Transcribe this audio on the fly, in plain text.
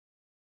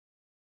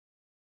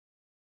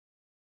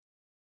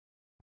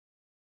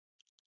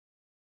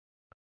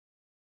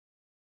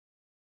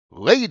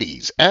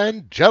Ladies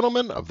and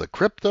gentlemen of the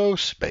crypto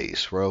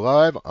space, we're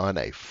live on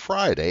a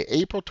Friday,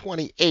 April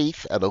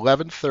 28th at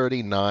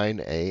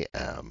 11:39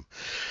 a.m.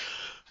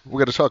 We're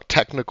going to talk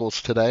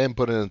technicals today and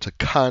put it into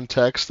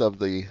context of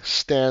the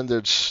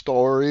standard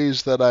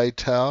stories that I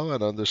tell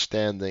and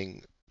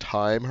understanding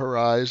time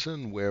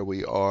horizon, where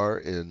we are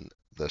in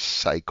the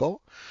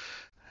cycle.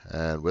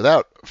 And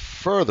without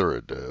further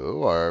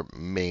ado, our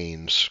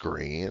main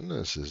screen,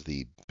 this is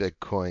the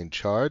Bitcoin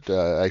chart.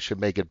 I should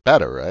make it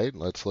better, right?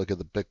 Let's look at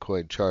the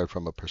Bitcoin chart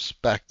from a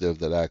perspective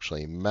that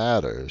actually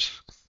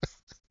matters.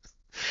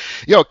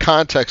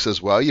 Context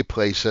as well. You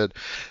place it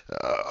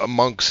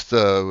amongst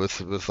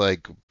with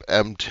like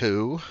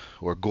M2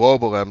 or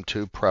global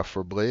M2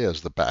 preferably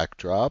as the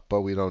backdrop,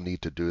 but we don't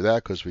need to do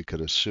that because we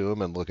could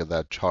assume and look at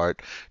that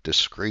chart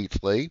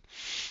discreetly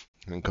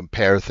and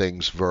compare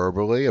things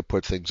verbally or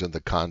put things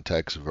into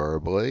context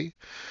verbally.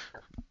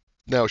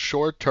 Now,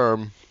 short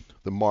term,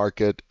 the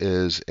market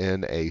is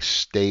in a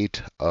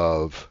state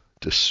of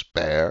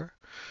despair.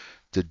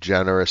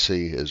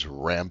 Degeneracy is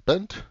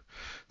rampant.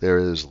 There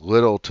is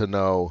little to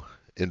no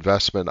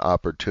investment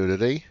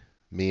opportunity,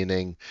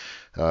 meaning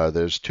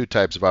there's two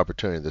types of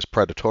opportunity. There's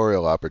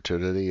predatorial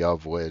opportunity,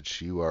 of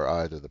which you are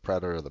either the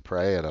predator or the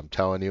prey, and I'm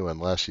telling you,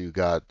 unless you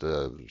got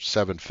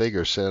seven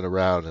figures sitting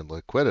around in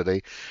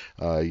liquidity,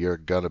 you're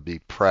going to be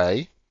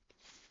prey.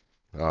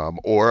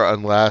 Or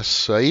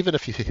unless, even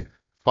if you,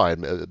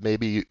 fine,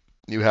 maybe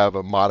you have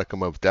a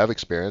modicum of dev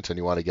experience and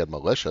you want to get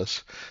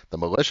malicious. The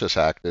malicious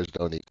actors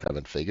don't need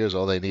seven figures.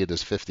 All they need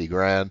is 50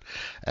 grand,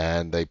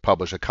 and they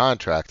publish a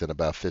contract in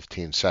about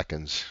 15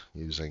 seconds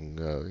using,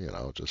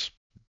 just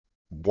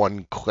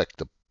one click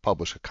to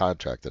publish a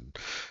contract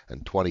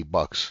and 20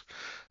 bucks.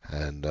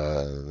 And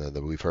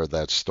we've heard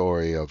that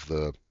story of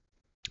the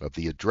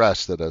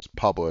address that has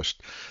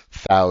published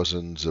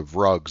thousands of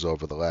rugs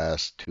over the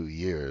last 2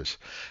 years,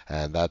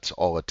 and that's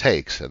all it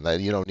takes. And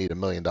then you don't need $1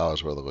 million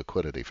worth of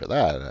liquidity for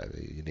that. I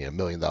mean, you need $1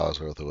 million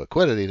worth of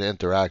liquidity to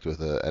interact with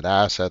an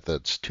asset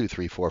that's two,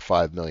 three, four,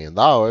 $5 million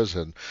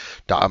and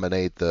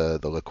dominate the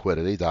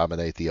liquidity,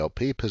 dominate the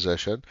LP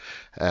position,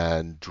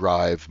 and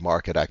drive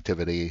market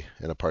activity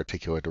in a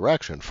particular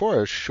direction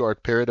for a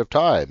short period of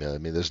time. I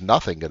mean, there's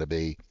nothing going to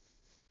be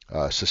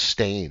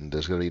sustained.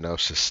 There's going to be no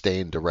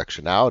sustained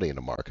directionality in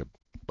a market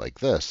like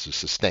this. The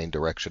sustained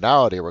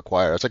directionality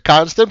requires a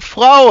constant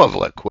flow of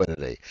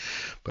liquidity.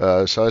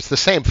 So it's the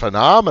same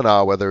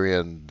phenomena whether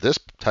you're in this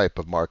type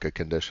of market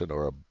condition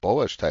or a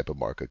bullish type of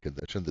market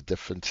condition. The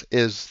difference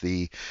is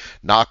the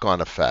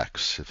knock-on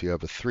effects. If you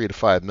have a $3 to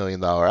 $5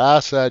 million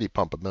asset, you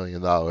pump $1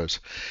 million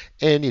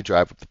in, you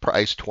drive up the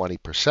price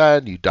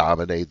 20%, you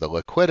dominate the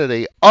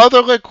liquidity.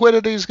 Other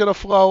liquidity is going to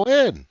flow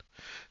in,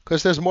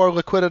 because there's more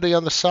liquidity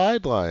on the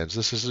sidelines.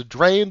 This is a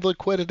drained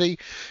liquidity,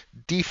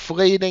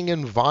 deflating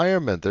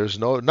environment. There's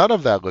none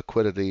of that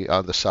liquidity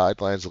on the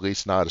sidelines, at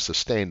least not a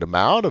sustained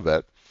amount of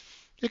it.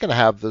 You're going to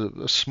have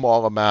a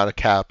small amount of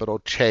capital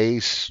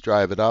chase,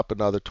 drive it up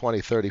another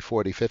 20, 30,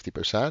 40,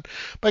 50%.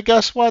 But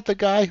guess what? The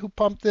guy who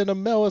pumped in $1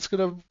 million is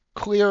going to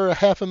clear a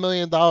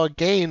 $500,000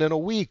 gain in a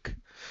week.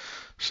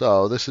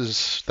 So this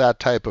is that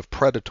type of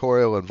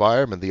predatorial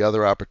environment. The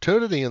other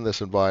opportunity in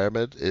this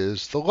environment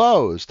is the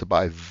lows, to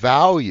buy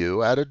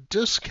value at a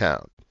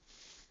discount.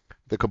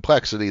 The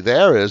complexity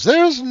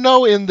there's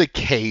no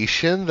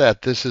indication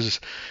that this is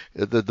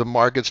the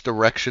market's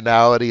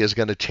directionality is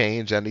going to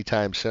change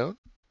anytime soon.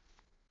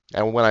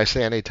 And when I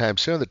say anytime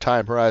soon, the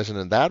time horizon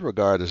in that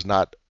regard is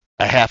not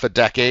a half a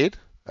decade.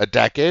 A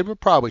decade, we're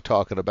probably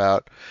talking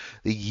about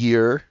the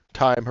year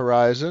time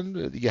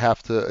horizon. You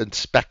have to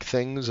inspect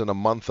things on a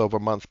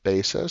month-over-month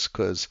basis,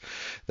 because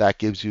that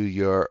gives you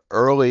your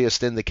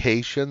earliest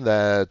indication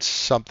that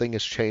something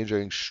is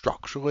changing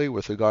structurally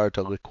with regard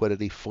to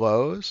liquidity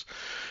flows.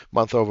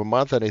 Month over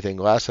month, anything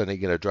less, and you're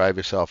going to drive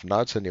yourself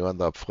nuts and you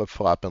end up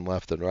flip-flopping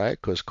left and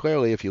right, because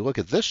clearly if you look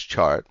at this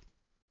chart,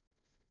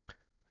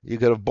 you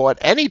could have bought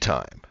any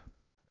time.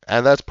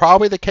 And that's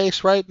probably the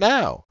case right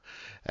now.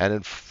 And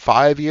in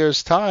 5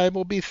 years' time,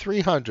 will be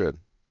 300,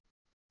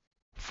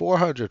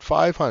 400,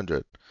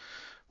 500.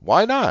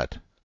 Why not?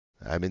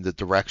 I mean, the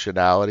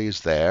directionality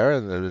is there,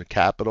 and the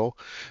capital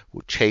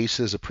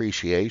chases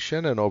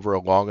appreciation, and over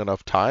a long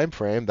enough time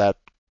frame, that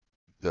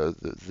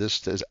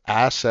this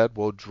asset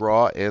will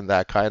draw in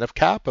that kind of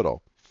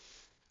capital.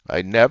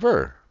 I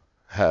never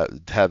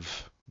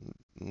have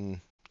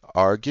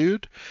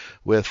argued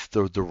with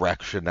the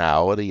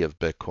directionality of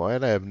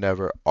Bitcoin. I have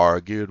never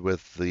argued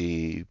with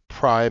the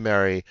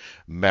primary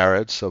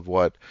merits of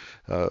what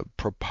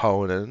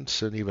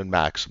proponents and even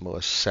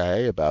maximalists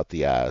say about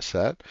the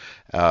asset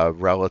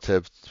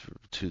relative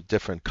to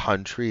different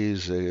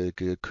countries. It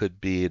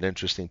could be an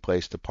interesting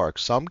place to park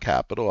some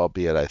capital,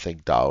 albeit I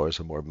think dollars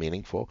are more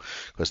meaningful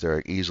because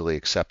they're easily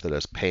accepted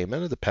as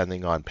payment,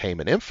 depending on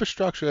payment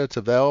infrastructure that's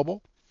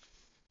available.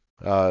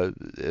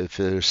 If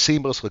there's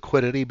seamless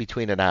liquidity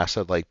between an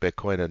asset like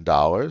Bitcoin and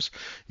dollars,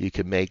 you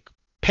can make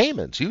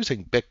payments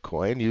using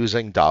Bitcoin,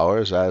 using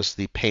dollars as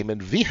the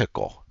payment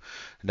vehicle.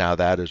 Now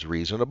that is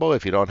reasonable.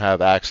 If you don't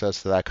have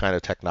access to that kind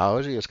of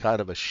technology, it's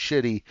kind of a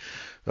shitty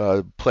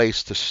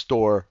place to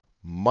store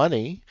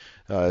money.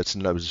 It's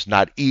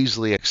not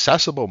easily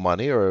accessible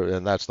money,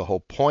 and that's the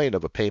whole point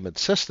of a payment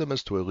system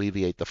is to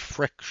alleviate the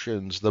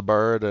frictions, the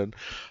burden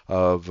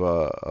of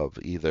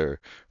either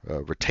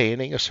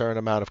retaining a certain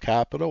amount of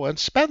capital and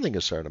spending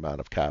a certain amount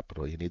of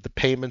capital. You need the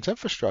payments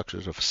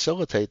infrastructure to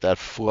facilitate that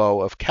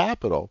flow of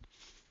capital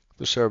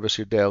to service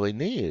your daily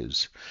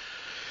needs.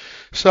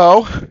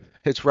 So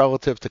it's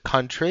relative to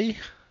country,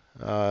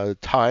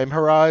 time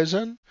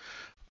horizon,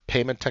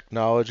 payment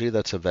technology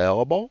that's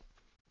available,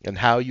 and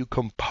how you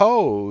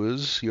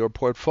compose your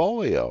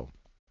portfolio.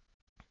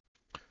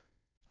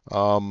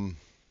 Um,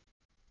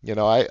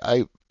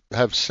 I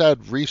have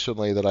said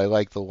recently that I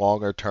like the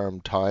longer term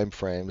time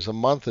frames. A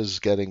month is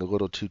getting a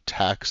little too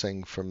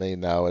taxing for me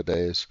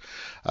nowadays.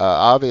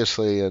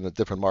 Obviously, in the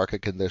different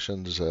market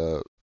conditions,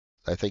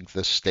 I think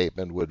this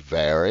statement would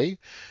vary.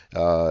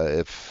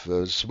 If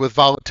with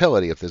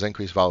volatility, if there's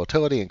increased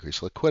volatility,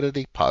 increased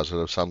liquidity,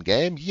 positive sum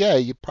game, yeah,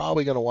 you're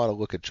probably going to want to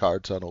look at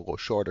charts on a little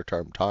shorter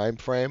term time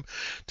frame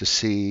to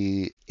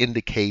see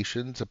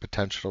indications of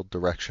potential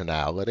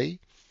directionality,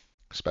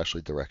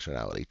 especially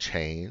directionality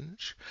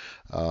change.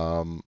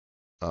 Um,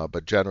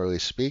 but generally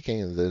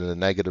speaking, in a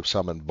negative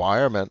sum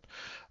environment,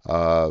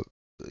 uh,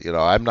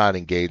 I'm not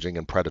engaging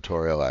in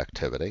predatorial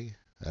activity.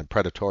 And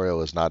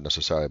predatorial is not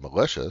necessarily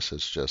malicious,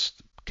 it's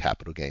just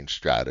capital gain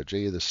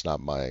strategy. This is not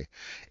my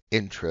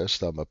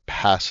interest. I'm a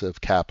passive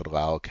capital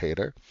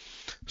allocator.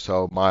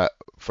 So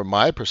from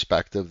my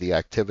perspective, the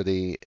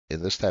activity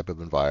in this type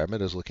of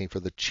environment is looking for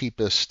the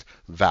cheapest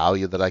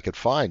value that I could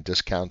find,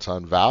 discounts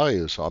on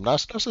value. So I'm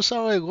not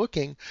necessarily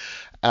looking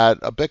at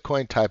a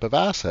Bitcoin type of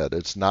asset.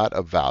 It's not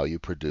a value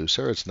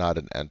producer. It's not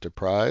an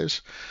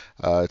enterprise.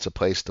 It's a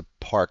place to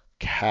park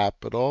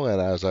capital.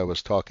 And as I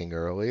was talking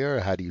earlier,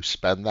 how do you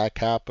spend that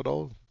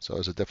capital? So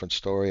it's a different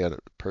story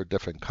per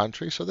different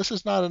country. So this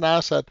is not an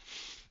asset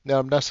that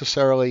I'm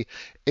necessarily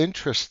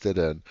interested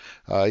in.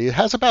 It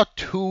has about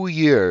 2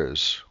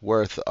 years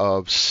worth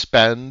of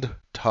spend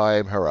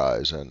time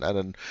horizon,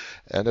 and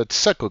it's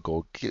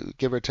cyclical,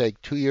 give or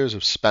take 2 years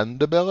of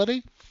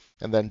spendability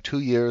and then 2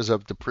 years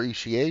of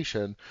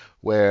depreciation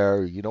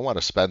where you don't want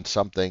to spend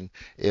something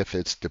if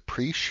it's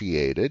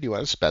depreciated. You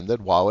want to spend it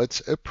while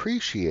it's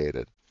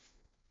appreciated.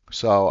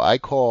 So I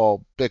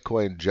call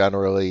Bitcoin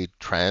generally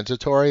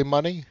transitory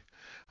money.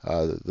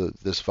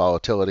 This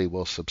volatility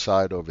will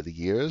subside over the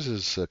years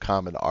is a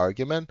common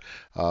argument,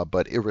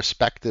 but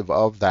irrespective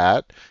of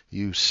that,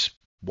 you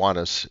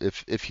want to,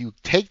 if you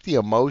take the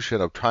emotion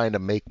of trying to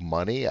make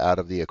money out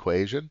of the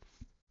equation,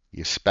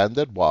 you spend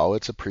it while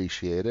it's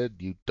appreciated.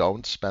 You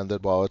don't spend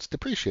it while it's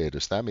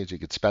depreciated. So that means you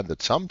could spend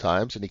it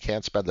sometimes and you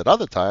can't spend it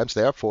other times.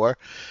 Therefore,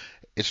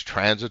 it's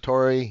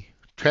transitorily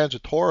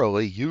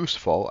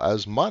useful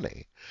as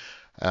money.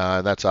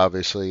 That's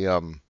obviously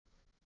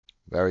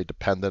very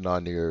dependent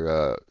on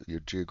your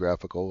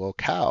geographical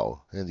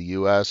locale. In the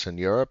U.S. and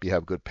Europe, you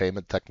have good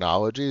payment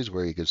technologies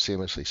where you can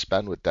seamlessly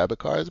spend with debit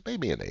cards.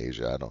 Maybe in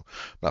Asia, I'm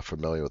not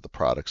familiar with the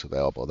products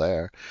available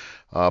there.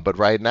 But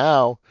right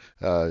now,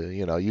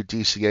 you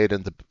DCA'd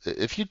into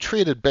if you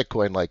treated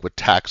Bitcoin like with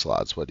tax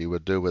lots, what you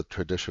would do with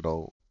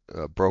traditional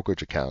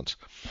brokerage accounts.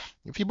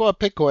 If you bought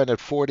Bitcoin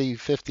at 40,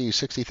 50,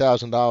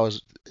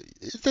 $60,000,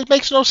 it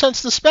makes no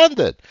sense to spend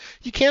it.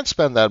 You can't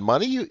spend that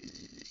money.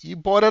 You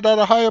bought it at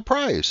a higher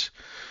price.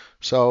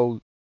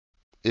 So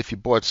if you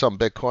bought some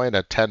Bitcoin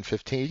at 10,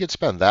 15, you could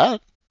spend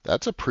that.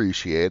 That's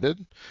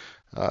appreciated.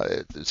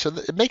 So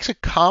it makes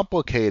it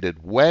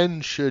complicated. When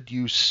should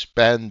you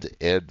spend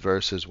it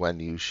versus when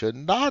you should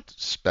not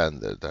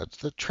spend it? That's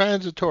the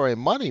transitory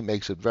money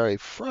makes it very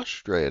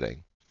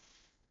frustrating.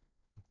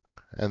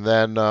 And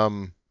then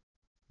the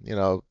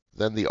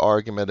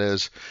argument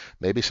is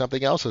maybe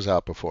something else is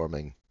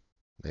outperforming.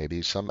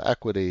 Maybe some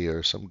equity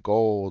or some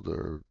gold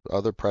or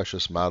other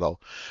precious metal.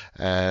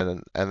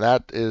 And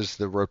that is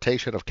the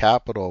rotation of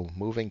capital,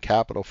 moving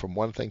capital from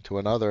one thing to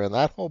another. And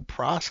that whole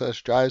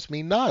process drives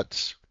me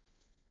nuts.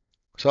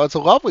 So it's a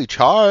lovely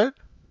chart.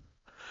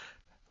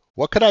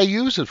 What could I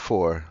use it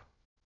for?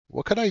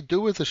 What could I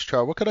do with this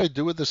chart? What could I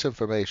do with this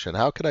information?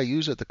 How could I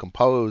use it to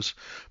compose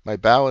my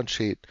balance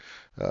sheet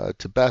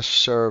to best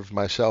serve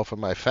myself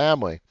and my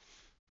family?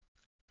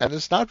 And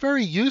it's not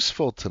very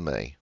useful to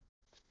me.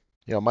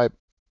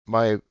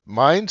 My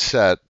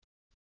mindset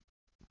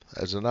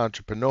as an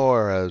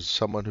entrepreneur, as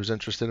someone who's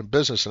interested in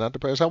business and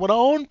enterprise, I want to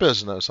own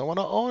business. I want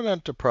to own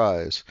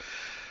enterprise.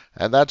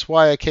 And that's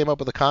why I came up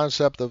with the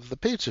concept of the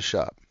pizza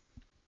shop.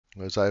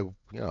 It's a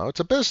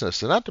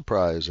business, an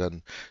enterprise,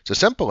 and it's a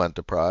simple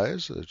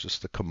enterprise. It's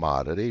just a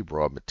commodity,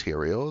 raw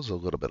materials, a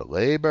little bit of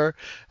labor,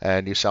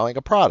 and you're selling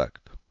a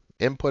product.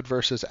 Input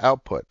versus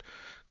output,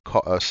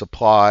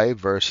 supply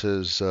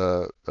versus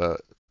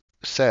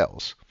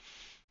sales.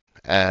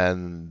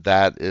 And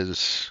that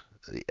is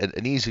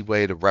an easy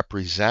way to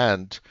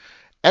represent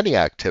any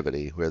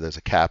activity where there's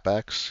a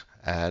capex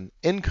and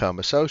income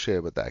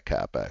associated with that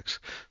capex.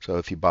 So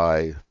if you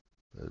buy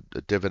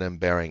a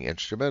dividend-bearing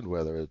instrument,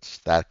 whether it's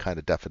that kind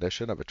of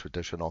definition of a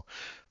traditional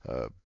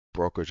uh,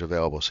 brokerage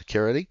available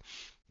security,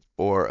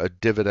 or a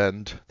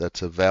dividend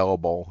that's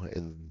available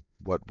in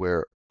what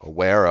we're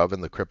aware of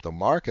in the crypto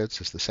markets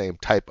is the same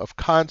type of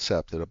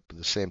concept, and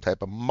the same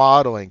type of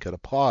modeling could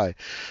apply.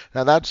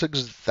 Now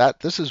that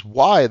this is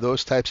why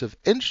those types of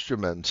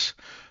instruments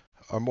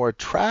are more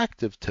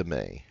attractive to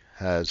me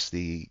as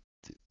the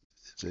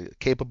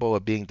capable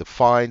of being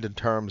defined in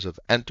terms of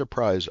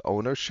enterprise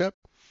ownership.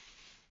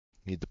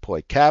 You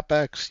deploy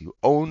capex, you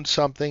own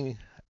something,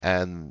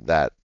 and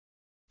that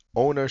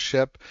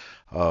ownership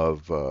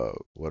of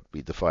what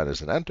we define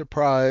as an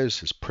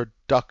enterprise is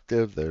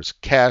productive. There's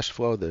cash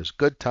flow, there's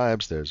good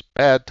times, there's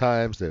bad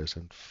times, there's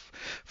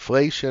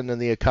inflation in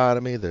the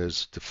economy,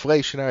 there's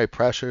deflationary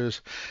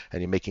pressures,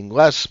 and you're making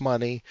less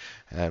money.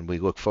 And we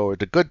look forward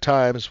to good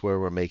times where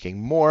we're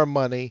making more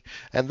money.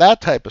 And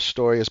that type of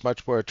story is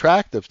much more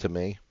attractive to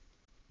me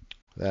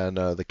than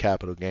the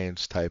capital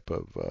gains type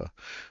of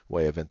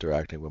way of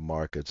interacting with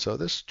markets. So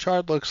this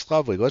chart looks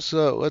lovely. Let's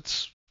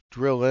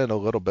drill in a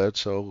little bit.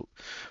 So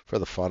for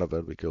the fun of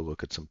it, we could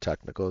look at some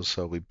technicals.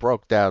 So we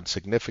broke down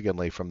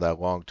significantly from that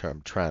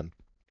long-term trend,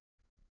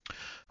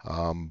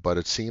 but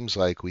it seems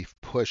like we've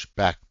pushed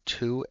back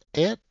to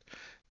it.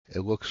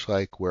 It looks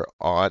like we're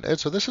on it.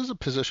 So this is a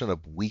position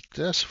of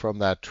weakness from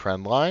that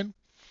trend line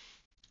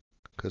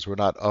because we're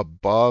not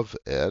above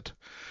it,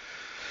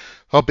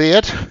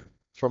 albeit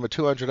from a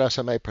 200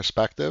 SMA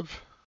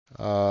perspective.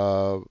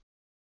 Uh,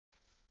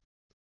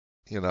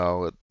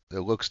 it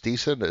looks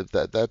decent.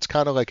 That's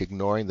kind of like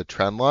ignoring the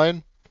trend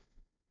line.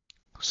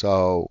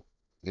 So,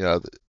 you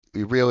know,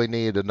 we really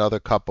need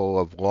another couple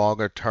of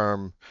longer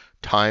term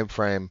time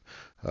frame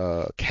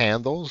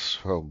candles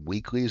for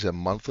weeklies and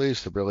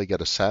monthlies to really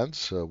get a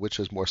sense which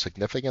is more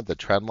significant, the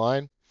trend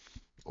line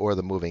or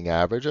the moving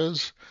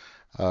averages.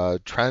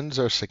 Trends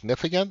are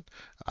significant.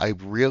 I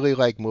really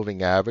like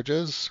moving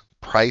averages.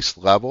 Price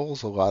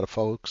levels, a lot of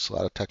folks, a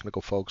lot of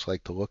technical folks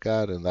like to look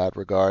at in that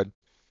regard.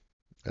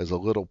 As a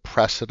little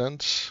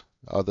precedence,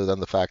 other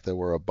than the fact that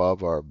we're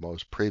above our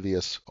most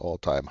previous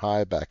all-time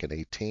high back in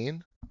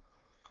 18.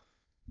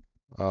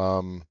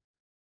 Um,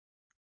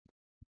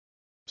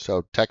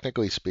 so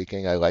technically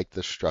speaking, I like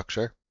this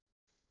structure.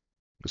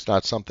 It's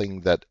not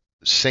something that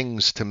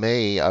sings to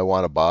me, I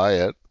want to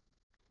buy it.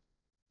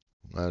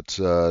 It's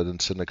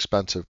an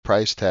expensive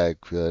price tag,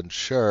 and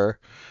sure,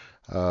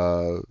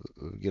 uh,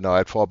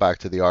 I'd fall back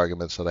to the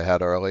arguments that I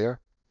had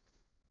earlier.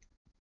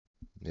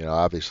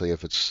 Obviously,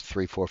 if it's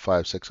three, four,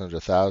 five,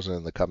 600,000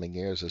 in the coming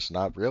years, it's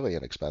not really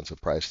an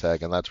expensive price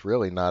tag, and that's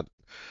really not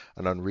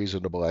an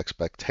unreasonable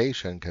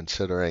expectation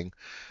considering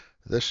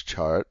this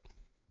chart.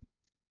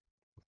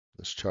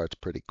 This chart's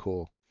pretty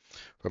cool.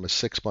 From a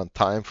 6-month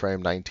time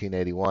frame,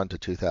 1981 to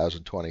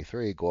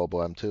 2023,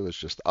 global M2 is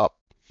just up,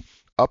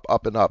 up,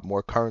 up, and up.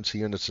 More currency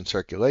units in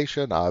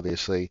circulation.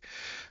 Obviously,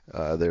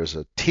 there's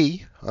a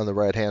T on the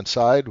right-hand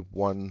side,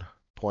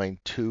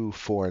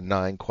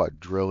 1.249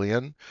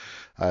 quadrillion.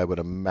 I would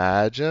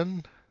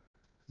imagine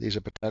these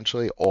are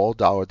potentially all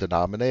dollar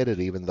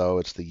denominated, even though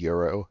it's the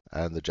euro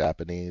and the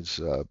Japanese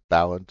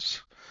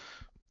balance.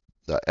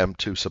 The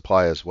M2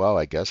 supply as well,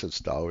 I guess it's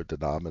dollar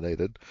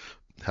denominated,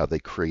 how they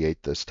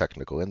create this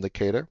technical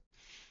indicator.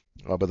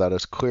 But that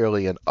is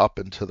clearly an up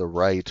and to the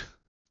right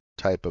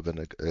type of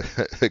an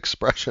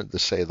expression, to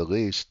say the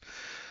least.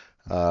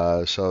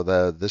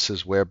 This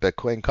is where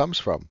Bitcoin comes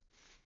from.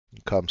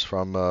 It comes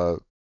from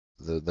the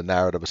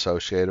narrative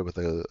associated with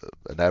an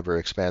ever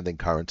expanding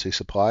currency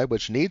supply,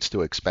 which needs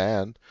to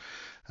expand.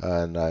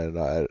 And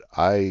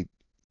I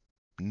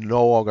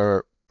no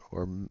longer,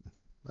 or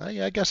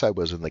I guess I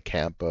was in the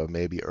camp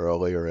maybe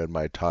earlier in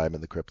my time in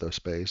the crypto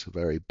space, a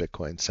very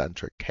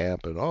Bitcoin-centric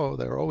camp, and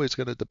they're always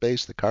going to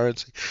debase the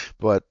currency.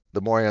 But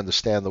the more I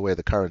understand the way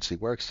the currency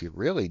works, you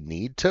really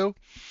need to,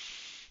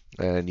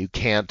 and you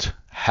can't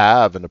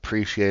have an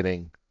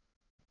appreciating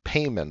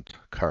payment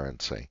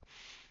currency.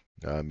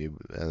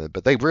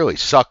 But they really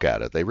suck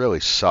at it. They really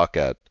suck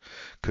at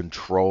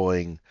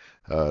controlling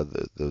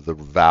the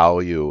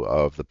value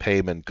of the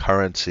payment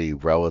currency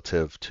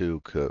relative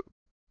to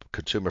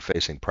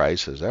consumer-facing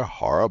prices. They're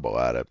horrible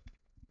at it.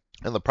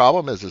 And the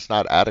problem is it's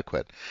not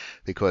adequate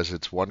because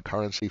it's one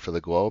currency for the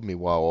globe.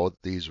 Meanwhile, all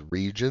these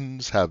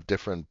regions have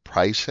different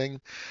pricing,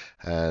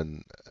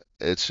 and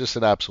it's just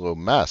an absolute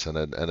mess, and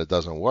it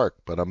doesn't work.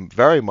 But I'm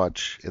very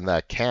much in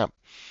that camp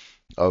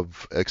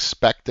of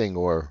expecting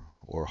or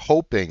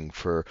hoping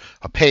for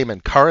a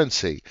payment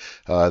currency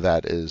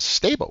that is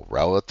stable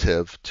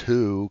relative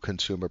to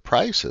consumer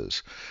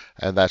prices,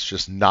 and that's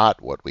just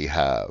not what we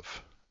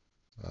have.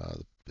 Uh,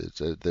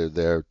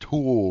 their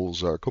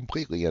tools are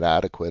completely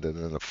inadequate and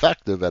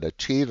ineffective at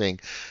achieving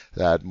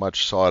that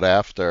much sought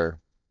after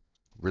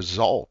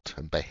result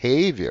and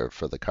behavior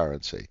for the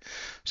currency.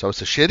 So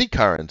it's a shitty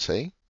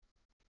currency,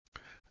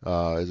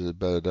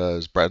 but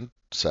as Brent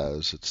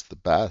says, it's the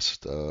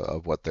best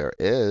of what there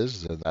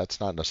is, and that's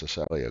not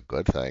necessarily a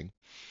good thing.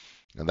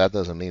 And that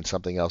doesn't mean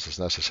something else is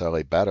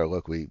necessarily better.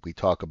 Look, we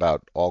talk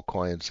about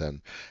altcoins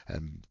and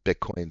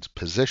Bitcoin's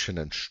position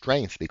and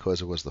strength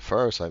because it was the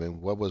first. I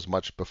mean, what was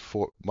much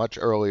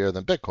earlier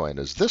than Bitcoin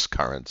is this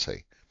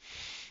currency,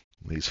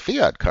 these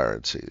fiat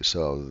currencies.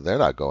 So they're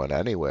not going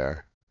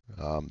anywhere.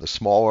 The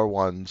smaller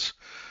ones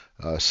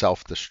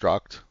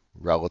self-destruct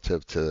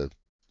relative to,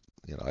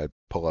 I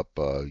pull up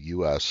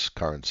U.S.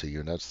 currency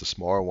units. The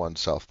smaller ones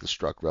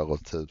self-destruct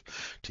relative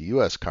to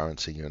U.S.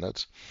 currency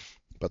units,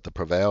 but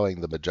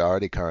the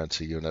majority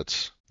currency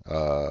units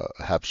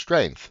have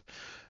strength.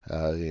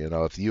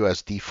 If the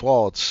U.S.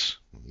 defaults,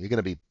 you're going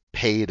to be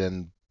paid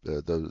in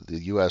the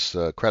U.S.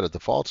 Credit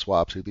default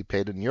swaps. You'll be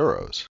paid in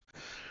euros.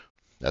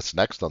 That's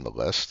next on the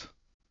list.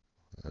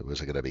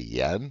 Was it going to be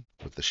yen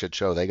with the shit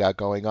show they got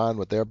going on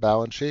with their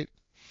balance sheet,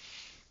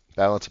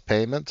 balance of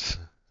payments,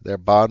 their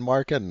bond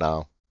market?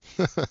 No.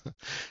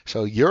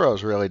 So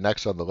euro's really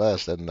next on the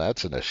list, and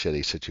that's in a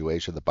shitty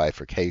situation. The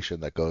bifurcation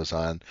that goes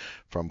on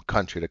from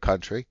country to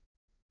country.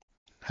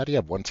 How do you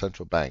have one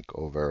central bank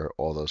over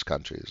all those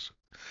countries?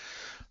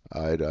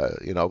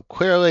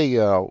 Clearly,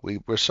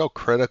 we're so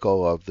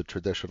critical of the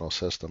traditional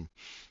system,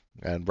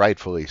 and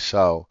rightfully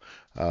so.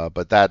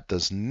 But that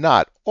does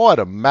not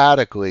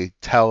automatically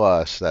tell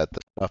us that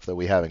the stuff that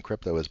we have in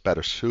crypto is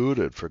better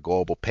suited for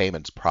global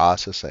payments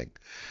processing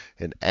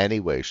in any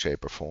way,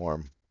 shape, or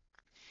form.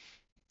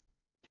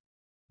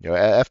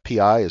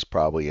 FPI is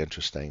probably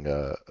interesting.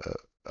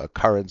 A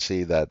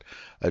currency that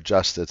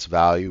adjusts its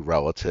value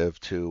relative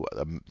to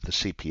the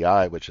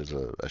CPI, which is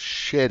a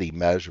shitty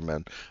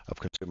measurement of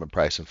consumer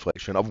price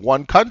inflation of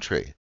one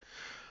country.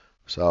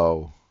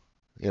 So,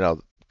 you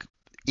know,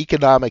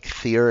 economic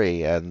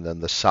theory and then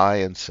the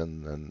science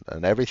and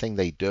everything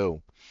they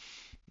do,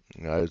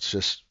 it's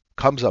just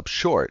comes up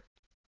short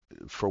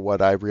for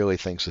what I really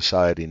think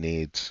society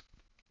needs.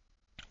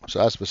 So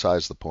that's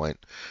besides the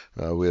point.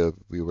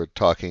 We were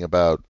talking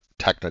about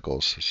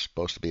technicals. It's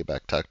supposed to be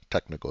about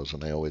technicals,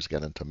 and they always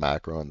get into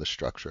macro and the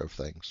structure of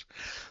things.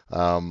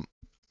 Um,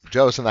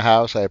 Joe's in the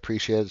house. I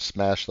appreciate it.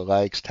 Smash the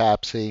likes.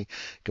 Tapsy,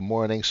 good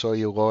morning. Saw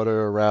you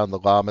order around the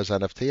Llamas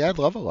NFT. I'd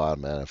love a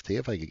Llama NFT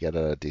if I could get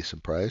it at a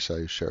decent price.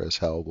 I sure as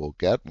hell will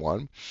get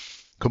one.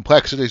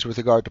 Complexities with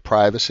regard to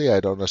privacy.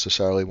 I don't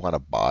necessarily want to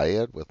buy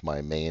it with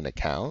my main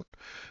account,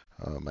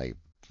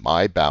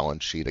 my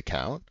balance sheet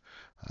account.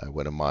 I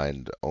wouldn't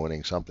mind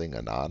owning something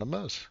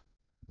anonymous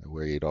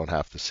where you don't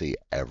have to see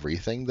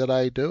everything that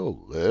I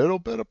do. A little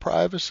bit of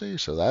privacy,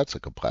 so that's a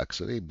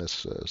complexity.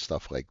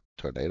 Stuff like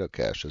Tornado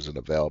Cash isn't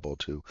available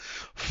to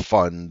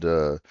fund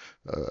a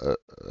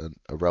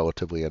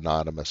relatively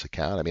anonymous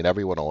account. I mean,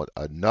 everyone will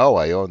know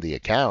I own the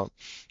account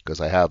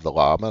because I have the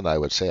llama, and I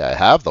would say I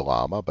have the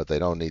llama, but they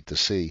don't need to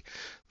see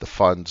the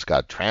funds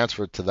got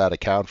transferred to that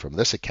account from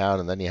this account,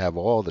 and then you have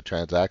all the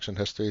transaction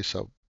history.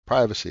 So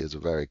privacy is a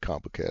very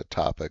complicated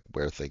topic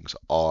where things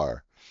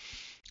are.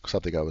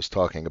 Something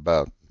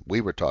we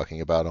were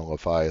talking about on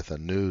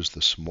Leviathan News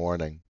this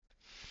morning.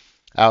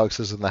 Alex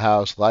is in the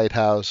house,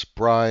 Lighthouse,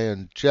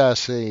 Brian,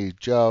 Jesse,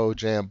 Joe,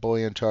 Jam,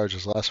 bullion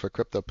charges less for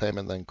crypto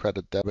payment than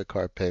credit debit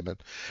card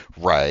payment.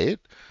 Right.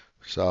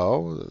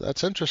 So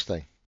that's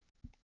interesting.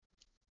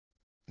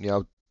 You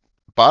know,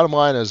 bottom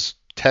line is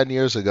 10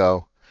 years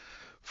ago,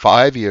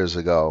 5 years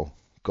ago,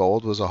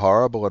 gold was a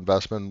horrible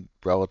investment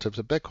relative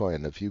to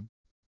Bitcoin. If you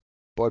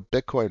bought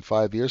Bitcoin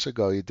 5 years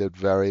ago, you did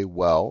very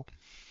well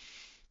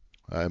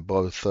in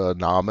both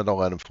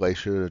nominal and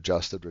inflation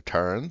adjusted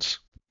returns.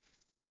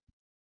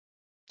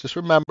 Just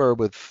remember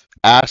with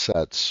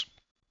assets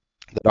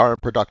that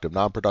aren't productive,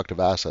 non-productive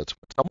assets,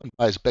 when someone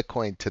buys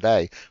Bitcoin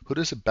today, who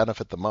does it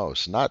benefit the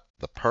most? Not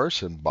the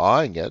person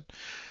buying it.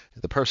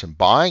 The person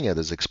buying it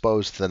is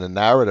exposed to the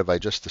narrative I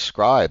just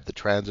described, the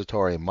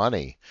transitory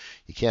money.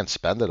 You can't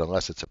spend it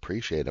unless it's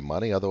appreciated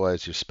money.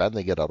 Otherwise, you're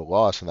spending it at a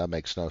loss, and that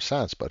makes no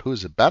sense. But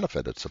who's it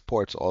benefit? It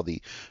supports all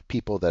the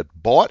people that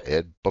bought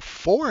it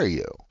before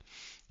you.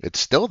 It's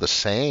still the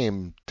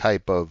same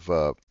type of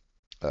uh,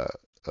 uh,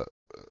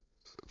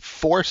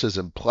 forces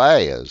in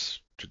play as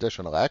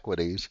traditional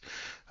equities,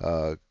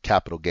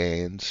 capital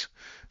gains,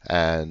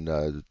 and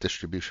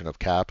distribution of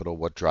capital.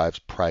 What drives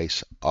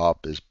price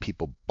up is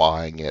people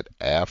buying it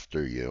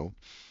after you.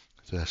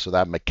 So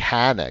that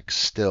mechanic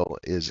still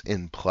is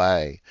in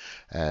play.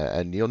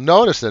 And you'll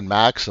notice that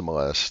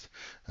maximalists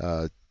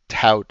uh,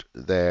 tout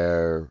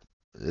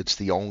it's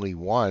the only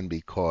one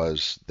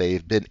because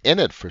they've been in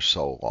it for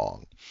so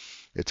long.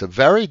 It's a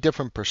very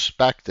different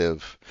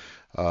perspective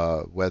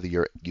whether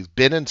you've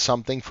been in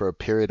something for a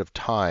period of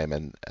time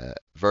and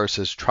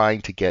versus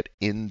trying to get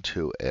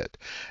into it.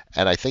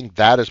 And I think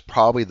that is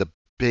probably the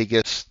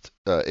biggest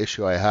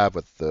issue I have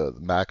with the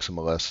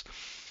maximalists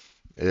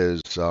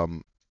is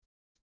um,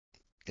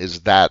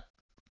 is that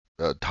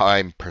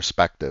time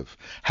perspective.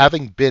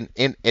 Having been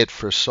in it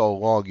for so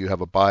long, you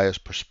have a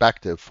biased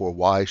perspective for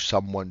why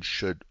someone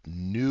should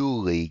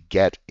newly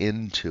get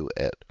into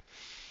it.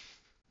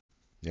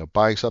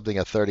 Buying something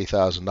at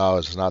 $30,000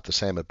 is not the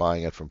same as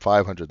buying it from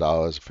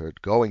 $500 for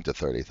it going to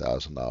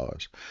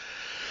 $30,000.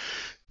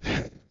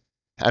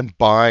 And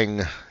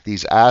buying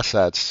these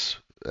assets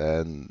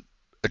and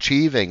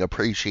achieving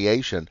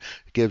appreciation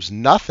gives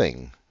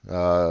nothing,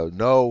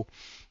 no,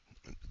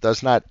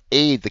 does not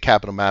aid the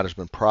capital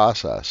management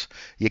process.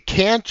 You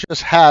can't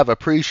just have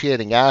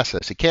appreciating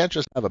assets. You can't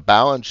just have a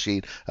balance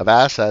sheet of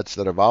assets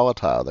that are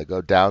volatile, that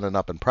go down and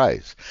up in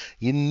price.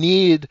 You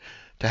need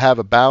to have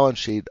a balance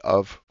sheet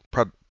of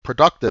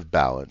productive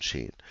balance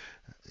sheet.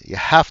 You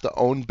have to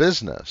own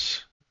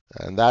business.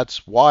 And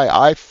that's why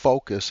I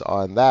focus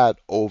on that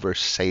over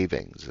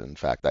savings. In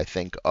fact, I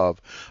think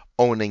of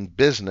owning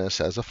business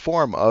as a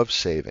form of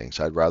savings.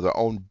 I'd rather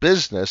own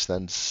business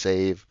than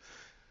save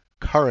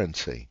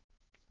currency.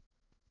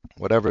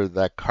 Whatever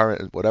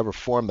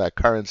form that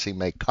currency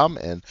may come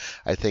in,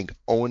 I think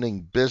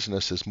owning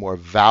business is more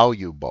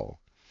valuable.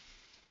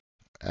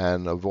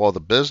 And of all the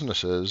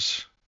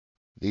businesses,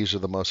 these are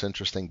the most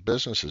interesting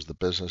businesses, the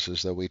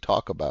businesses that we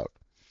talk about.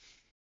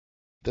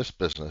 This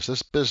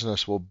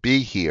business will be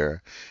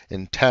here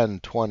in 10,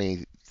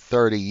 20,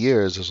 30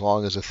 years as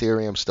long as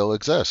Ethereum still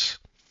exists.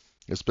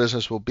 This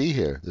business will be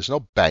here. There's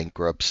no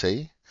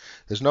bankruptcy.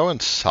 There's no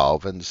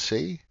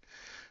insolvency.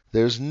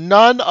 There's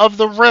none of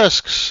the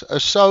risks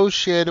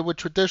associated with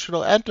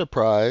traditional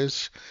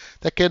enterprise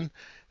that can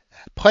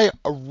play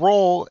a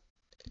role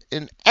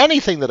in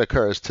anything that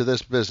occurs to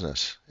this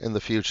business in the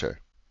future.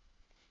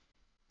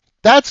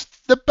 That's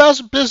the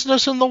best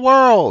business in the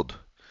world.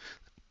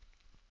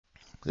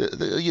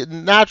 The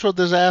natural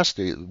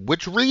disaster,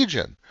 which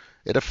region?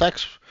 It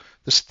affects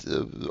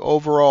the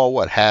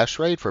overall hash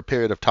rate for a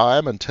period of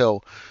time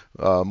until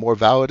more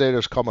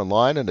validators come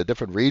online in a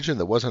different region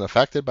that wasn't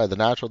affected by the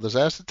natural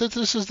disaster.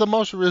 This is the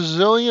most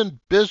resilient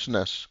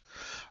business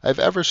I've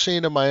ever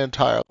seen in my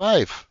entire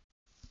life.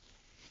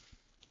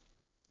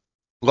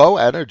 Low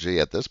energy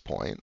at this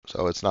point,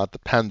 so it's not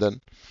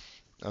dependent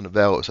on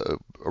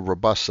a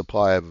robust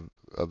supply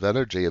of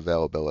energy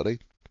availability.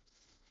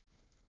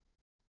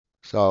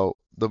 So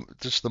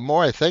just the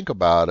more I think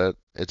about it,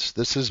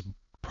 this is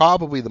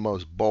probably the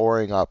most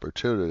boring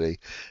opportunity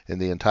in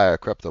the entire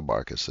crypto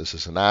markets. This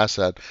is an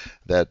asset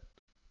that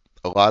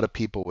a lot of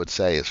people would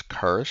say is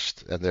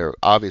cursed, and they're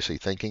obviously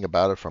thinking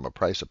about it from a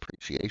price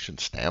appreciation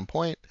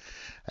standpoint,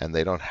 and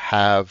they don't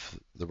have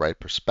the right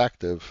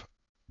perspective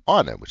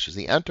on it, which is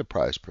the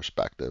enterprise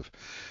perspective.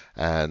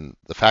 And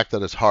the fact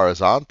that it's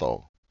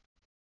horizontal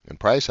in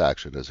price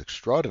action is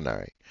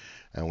extraordinary.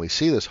 And we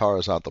see this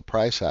horizontal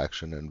price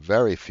action in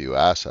very few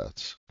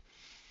assets.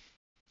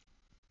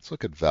 Let's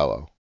look at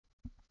Velo.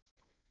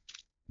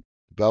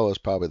 Velo is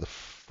probably the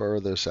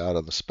furthest out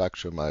on the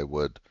spectrum I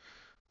would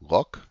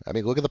look. I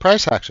mean, look at the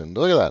price action.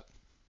 Look at that.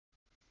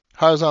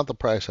 Horizontal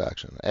price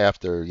action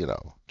after,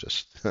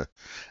 just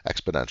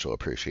exponential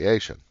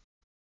appreciation.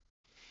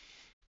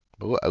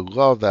 But I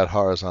love that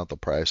horizontal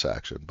price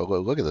action. But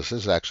look at this.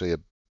 This is actually a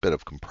bit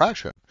of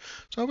compression.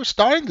 So we're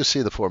starting to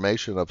see the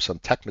formation of some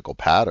technical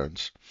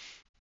patterns.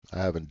 I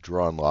haven't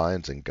drawn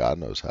lines in God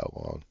knows how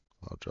long.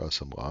 I'll draw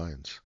some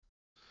lines.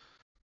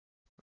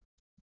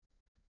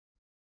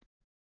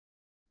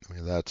 I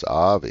mean, that's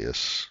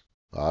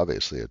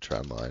obviously a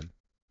trend line.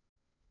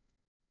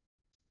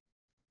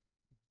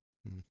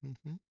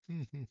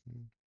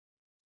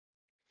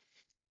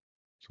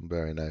 Some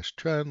very nice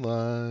trend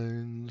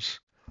lines.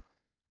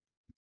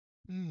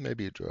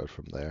 Maybe you draw it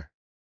from there.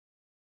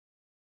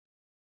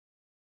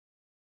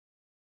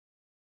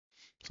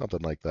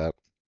 Something like that.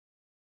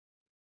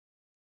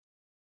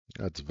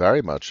 That's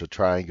very much a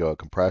triangle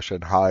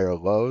compression. Higher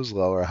lows,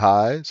 lower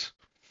highs.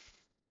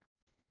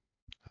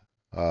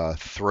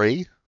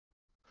 Three,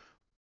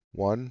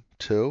 one,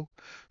 two.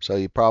 So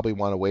you probably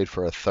want to wait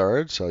for a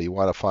third. So you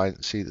want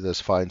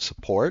to find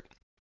support.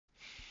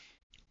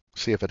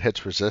 See if it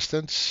hits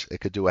resistance.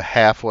 It could do a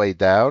halfway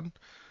down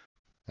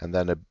and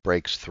then it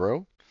breaks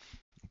through.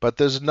 But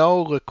there's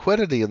no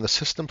liquidity in the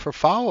system for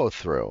follow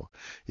through.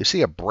 You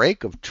see a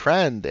break of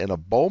trend in a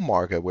bull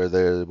market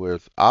where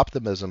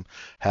optimism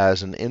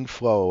has an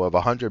inflow of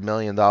 $100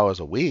 million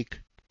a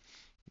week.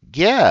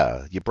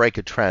 Yeah, you break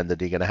a trend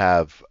and you're going to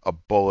have a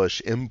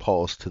bullish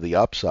impulse to the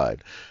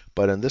upside.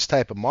 But in this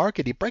type of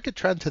market, you break a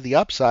trend to the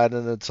upside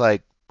and it's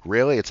like,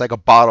 really? It's like a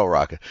bottle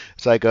rocket.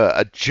 It's like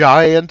a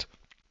giant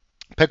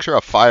picture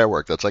a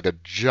firework that's like a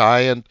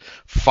giant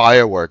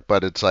firework,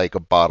 but it's like a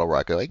bottle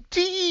rocket, like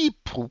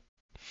deep.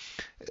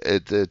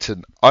 It's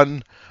an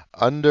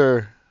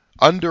under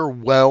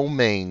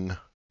underwhelming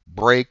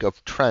break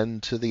of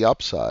trend to the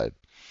upside,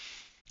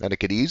 and it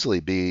could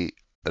easily be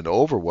an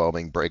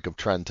overwhelming break of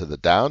trend to the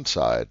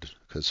downside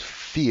because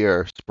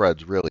fear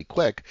spreads really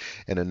quick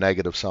in a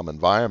negative sum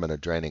environment, a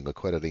draining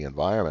liquidity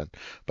environment.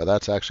 But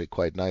that's actually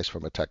quite nice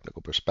from a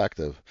technical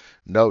perspective.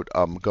 Note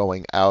I'm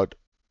going out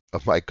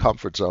of my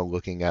comfort zone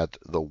looking at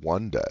the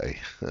 1 day.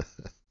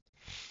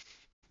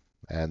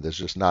 And there's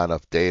just not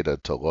enough data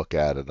to look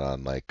at it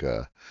on like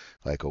a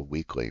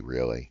weekly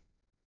really.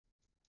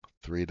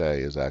 3 day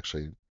is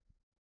actually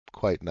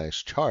quite nice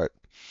chart.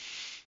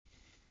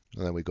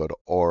 And then we go to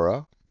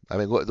Aura. I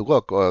mean,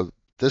 look,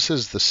 this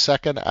is the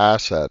second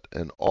asset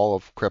in all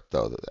of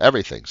crypto,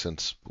 everything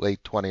since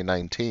late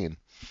 2019,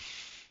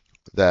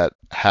 that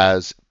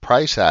has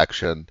price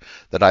action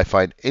that I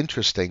find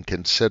interesting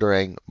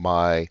considering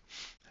my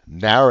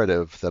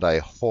narrative that I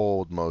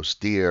hold most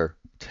dear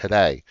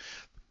today,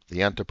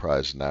 the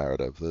enterprise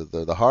narrative.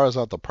 The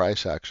horizontal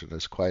price action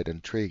is quite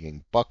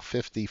intriguing. Buck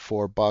 50,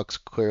 $4,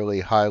 clearly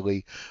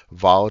highly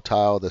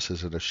volatile. This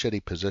is in a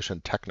shitty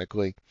position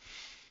technically.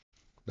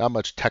 Not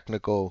much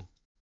technical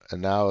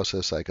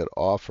analysis I could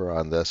offer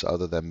on this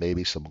other than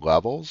maybe some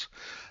levels.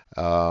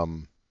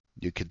 Um,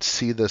 you could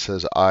see this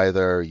as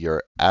either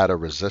you're at a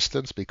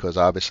resistance because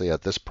obviously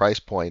at this price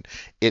point,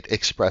 it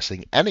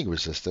expressing any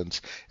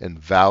resistance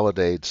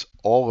invalidates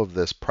all of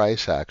this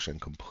price action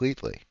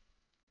completely.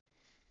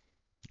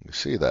 You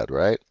see that,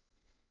 right?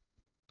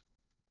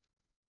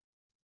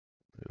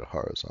 The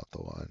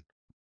horizontal line.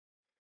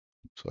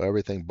 So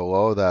everything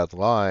below that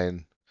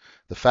line,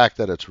 the fact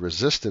that it's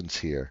resistance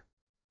here,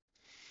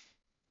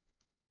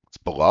 it's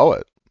below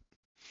it,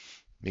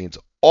 means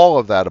all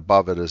of that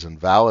above it is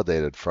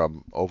invalidated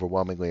from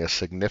overwhelmingly a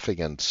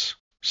significance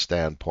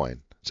standpoint.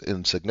 It's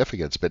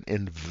insignificant. It's been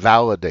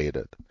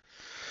invalidated.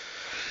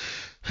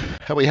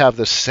 And we have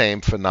the same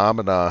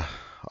phenomena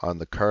on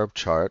the curve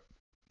chart.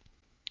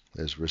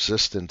 There's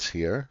resistance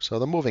here. So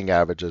the moving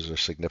averages are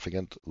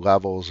significant.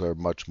 Levels are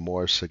much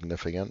more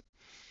significant.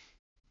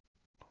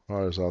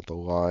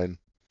 Horizontal line.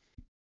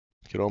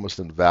 You can almost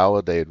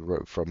invalidate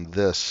from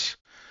this.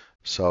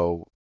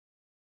 So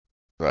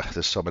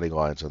there's so many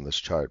lines on this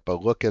chart.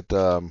 But look at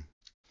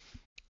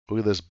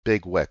this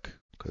big wick.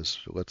 Because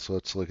let's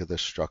look at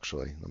this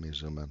structurally. Let me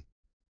zoom in.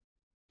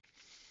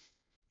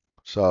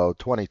 So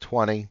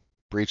 2020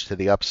 breach to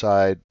the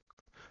upside,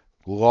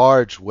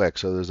 large wick.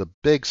 So there's a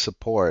big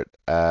support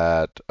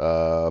at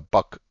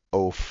buck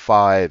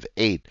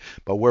 058,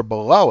 but we're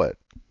below it.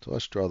 So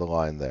let's draw the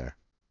line there.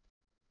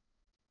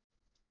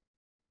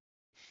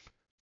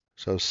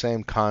 So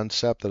same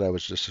concept that I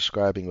was just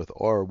describing with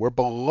Aura. We're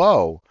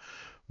below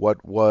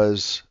what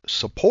was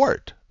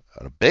support,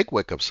 a big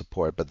wick of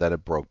support, but then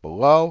it broke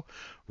below.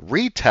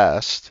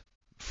 Retest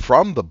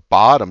from the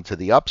bottom to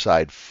the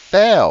upside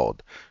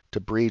failed to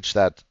breach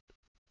that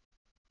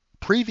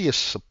previous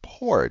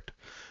support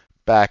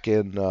back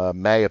in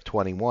May of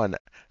 21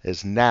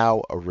 is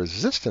now a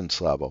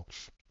resistance level,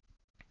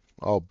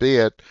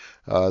 albeit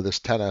this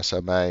 10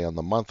 SMA on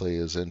the monthly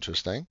is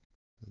interesting.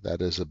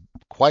 That is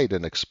quite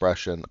an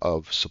expression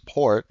of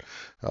support.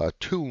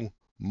 2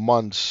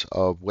 months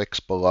of wicks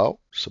below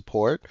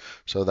support.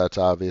 So that's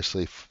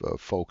obviously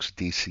folks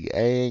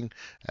DCAing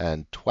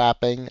and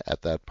twapping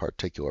at that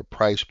particular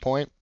price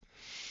point.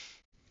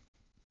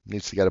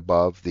 Needs to get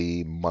above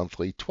the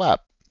monthly twap.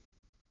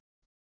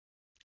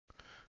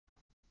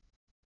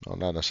 Well,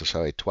 not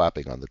necessarily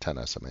twapping on the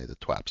 10 SMA, the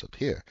twap's up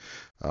here,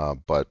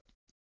 but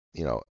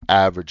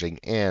averaging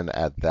in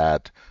at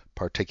that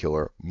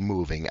particular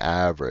moving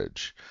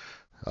average.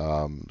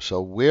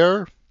 So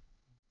we're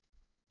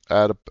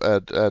at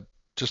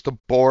just a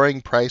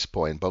boring price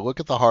point, but look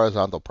at the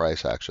horizontal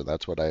price action.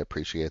 That's what I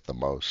appreciate the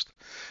most.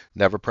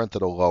 Never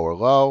printed a lower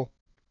low.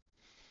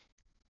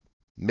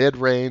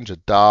 Mid-range,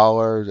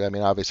 $1. I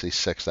mean, obviously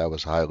 6, that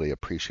was a highly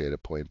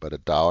appreciated point, but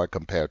 $1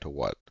 compared to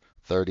what?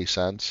 30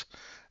 cents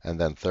and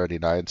then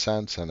 39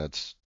 cents, and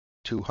it's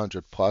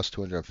 200 plus,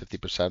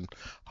 250%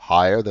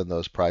 higher than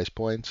those price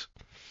points.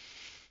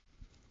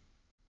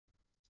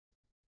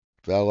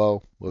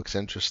 Velo looks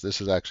interesting.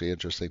 This is actually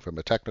interesting from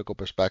a technical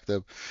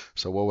perspective.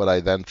 So what would I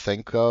then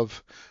think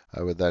of?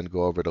 I would then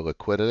go over to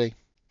liquidity.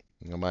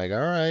 I'm like, all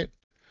right,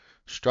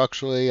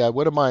 structurally, I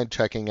wouldn't mind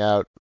checking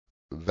out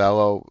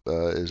Velo.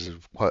 Is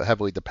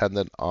heavily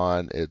dependent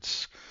on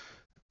its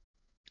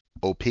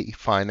OP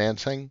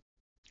financing.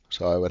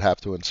 So I would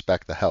have to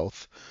inspect the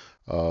health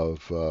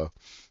of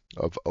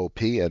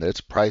OP and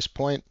its price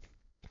point.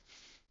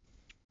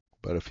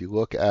 But if you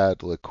look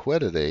at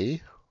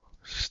liquidity,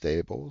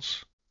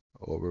 stables,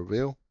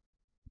 overview,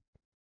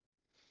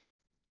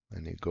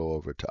 and you go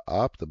over to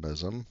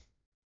optimism,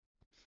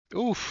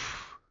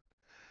 oof,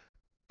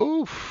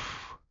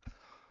 oof,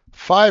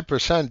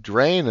 5%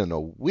 drain in a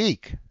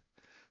week.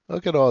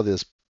 Look at all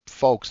this,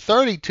 folks.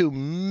 $32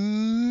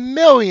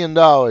 million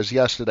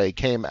yesterday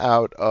came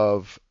out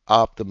of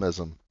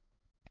optimism.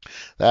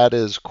 That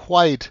is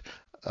quite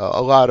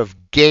a lot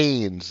of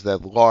gains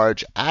that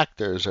large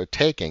actors are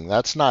taking.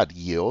 That's not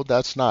yield.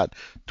 That's not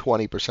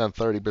 20%,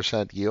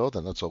 30% yield,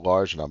 and that's a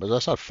large number.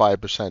 That's not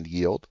 5%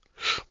 yield.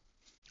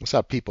 It's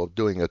not people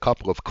doing a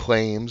couple of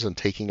claims and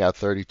taking out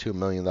 $32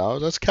 million.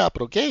 That's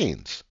capital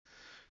gains.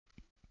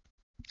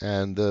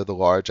 And the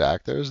large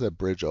actors that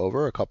bridge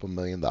over a couple $1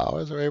 million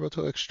are able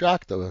to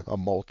extract a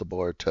multiple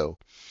or two.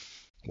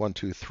 1,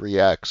 2,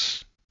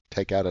 3x,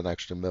 take out an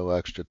extra mil,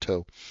 extra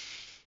two.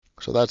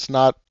 So that's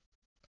not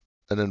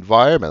an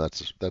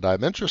environment that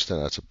I'm interested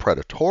in. It's a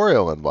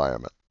predatorial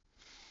environment.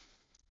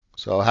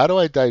 So how do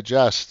I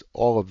digest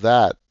all of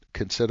that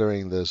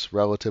considering this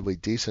relatively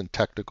decent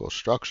technical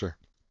structure?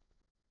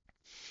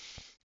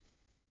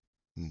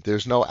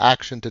 There's no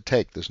action to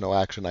take. There's no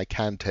action I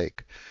can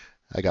take.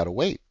 I got to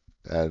wait.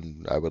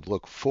 And I would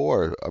look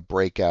for a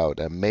breakout,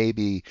 and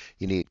maybe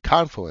you need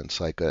confluence,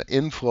 like an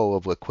inflow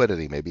of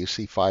liquidity. Maybe you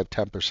see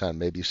 5-10%.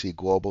 Maybe you see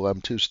global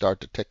M2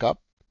 start to tick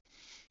up.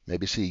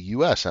 Maybe you see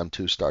US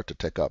M2 start to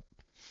tick up.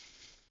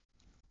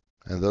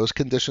 And those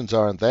conditions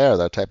aren't there.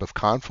 That type of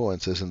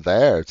confluence isn't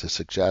there to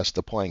suggest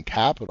deploying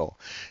capital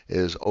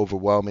is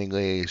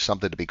overwhelmingly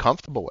something to be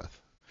comfortable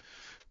with.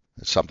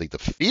 It's something to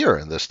fear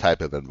in this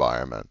type of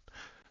environment.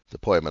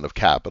 Deployment of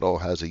capital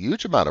has a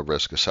huge amount of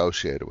risk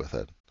associated with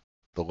it.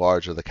 The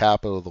larger the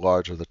capital, the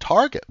larger the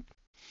target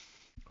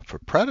for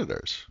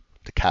predators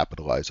to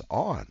capitalize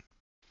on.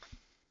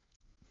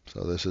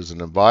 So this is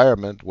an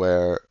environment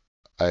where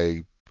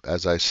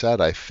as I said,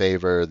 I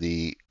favor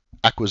the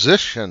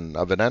acquisition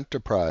of an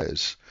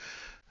enterprise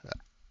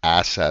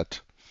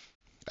asset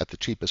at the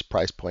cheapest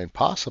price point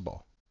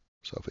possible.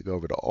 So if we go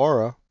over to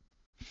Aura,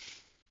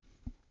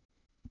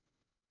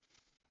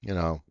 you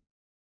know,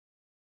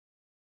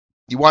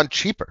 you want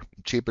cheaper.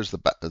 Cheaper's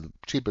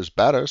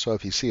better. So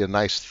if you see a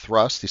nice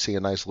thrust, you see a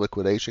nice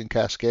liquidation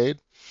cascade,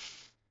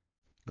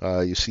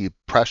 you see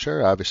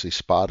pressure. Obviously,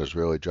 spot is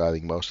really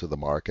driving most of the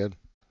market.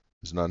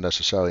 There's not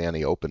necessarily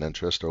any open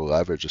interest or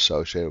leverage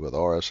associated with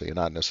Aura, so you're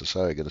not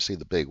necessarily going to see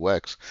the big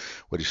wicks.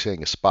 What you're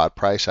seeing is spot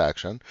price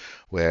action,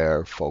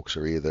 where folks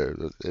are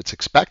it's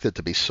expected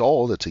to be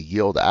sold, it's a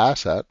yield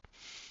asset,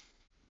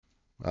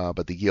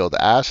 but the yield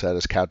asset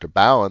is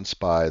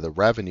counterbalanced by the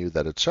revenue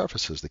that it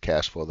surfaces, the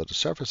cash flow that it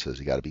surfaces.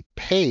 You got to be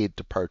paid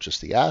to purchase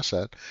the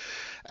asset,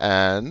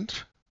 and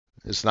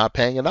it's not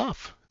paying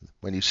enough.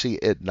 When you see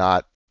it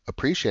not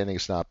appreciating,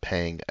 it's not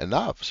paying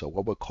enough. So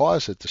what would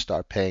cause it to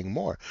start paying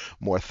more?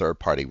 More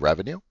third-party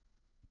revenue,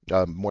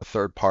 more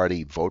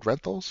third-party vote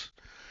rentals.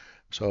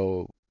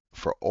 So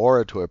for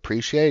Aura to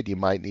appreciate, you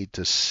might need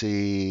to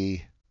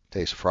see,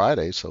 today's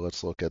Friday, so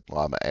let's look at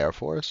Llama Air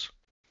Force.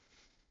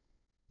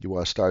 You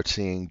want to start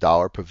seeing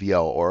dollar per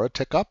VL Aura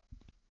tick up,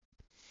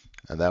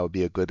 and that would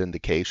be a good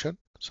indication.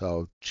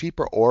 So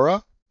cheaper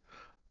Aura,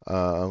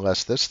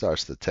 unless this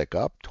starts to tick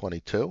up,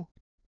 22,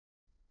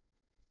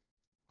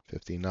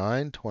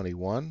 59,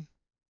 21.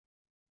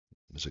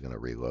 Is it going to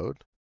reload?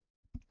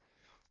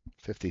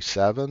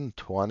 57,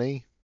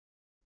 20.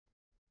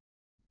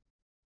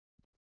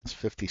 It's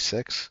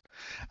 56.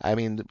 I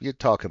mean, you're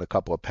talking a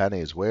couple of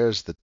pennies.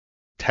 Where's the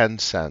 10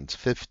 cents,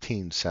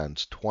 15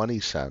 cents, 20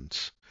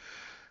 cents?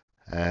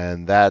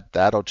 And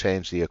that'll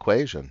change the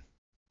equation.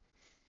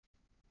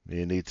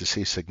 You need to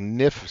see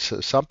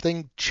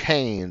something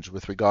change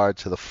with regard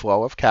to the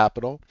flow of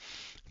capital.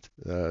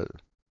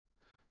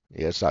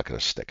 Yeah, it's not going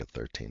to stick at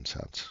 13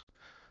 cents.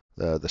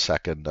 The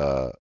second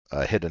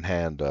hidden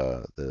hand,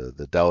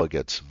 the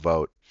delegates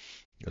vote,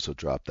 this will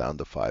drop down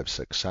to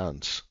 5-6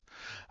 cents.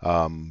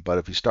 But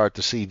if you start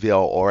to see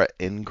VL Aura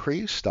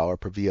increase, dollar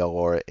per VL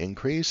Aura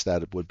increase,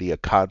 that would be a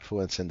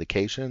confluence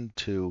indication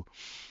to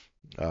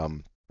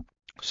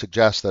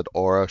suggest that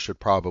Aura should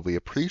probably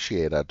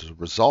appreciate as a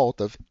result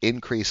of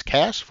increased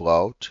cash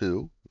flow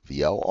to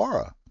VL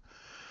Aura.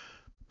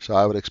 So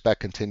I would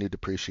expect continued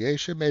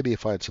depreciation. Maybe you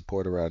find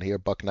support around here,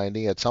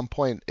 $1.90. At some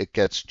point, it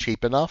gets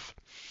cheap enough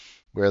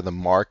where the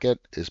market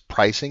is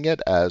pricing it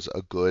as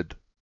a good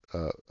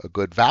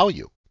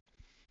value.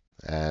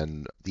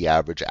 And the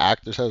average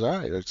actor says, all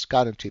right, it's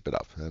gotten cheap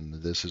enough.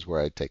 And this is where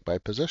I take my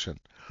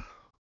position.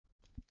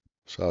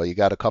 So you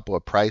got a couple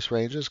of price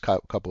ranges,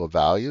 couple of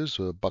values,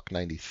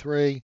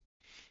 $1.93,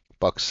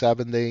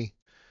 $1.70,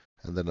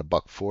 and then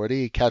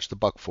 $1.40. Catch the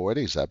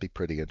 $1.40s, that'd be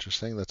pretty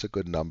interesting. That's a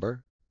good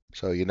number.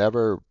 So you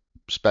never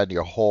spend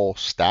your whole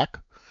stack.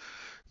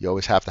 You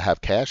always have to have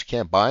cash. You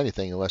can't buy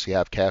anything unless you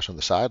have cash on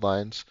the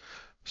sidelines.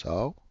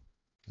 So,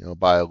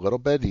 buy a little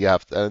bit. You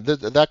have to, and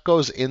that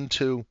goes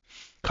into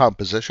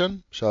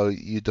composition. So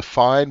you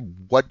define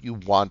what you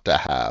want to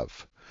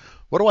have.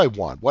 What do I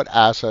want? What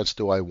assets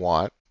do I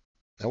want?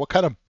 And what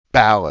kind of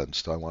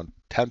balance do I want?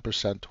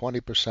 10%,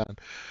 20%?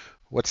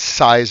 What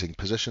sizing,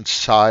 position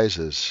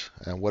sizes,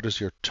 and what is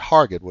your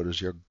target? What is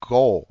your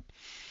goal?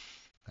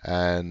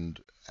 And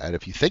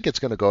if you think it's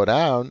going to go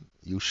down,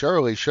 you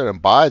surely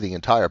shouldn't buy the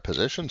entire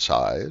position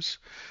size.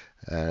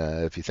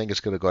 If you think it's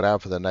going to go down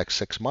for the next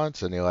 6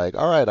 months, and you're like,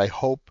 all right, I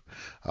hope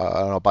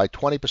I'll buy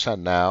 20%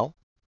 now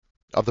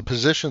of the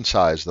position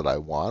size that I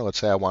want. Let's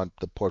say I want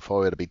the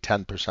portfolio to be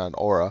 10%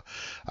 Aura.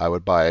 I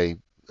would buy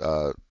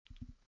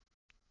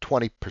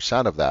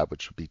 20% of that,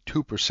 which would be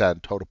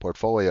 2% total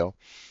portfolio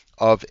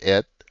of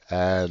it,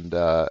 and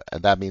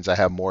that means I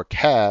have more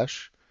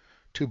cash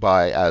to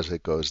buy as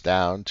it goes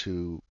down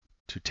to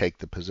take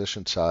the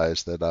position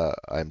size that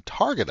I'm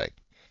targeting.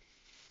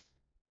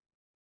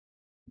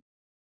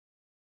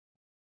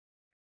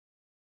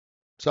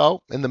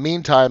 So, in the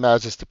meantime,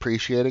 as it's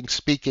depreciating,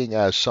 speaking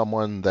as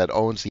someone that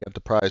owns the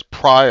enterprise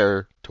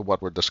prior to what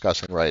we're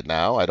discussing right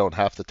now, I don't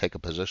have to take a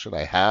position.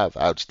 I have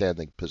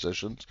outstanding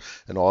positions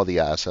in all the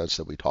assets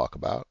that we talk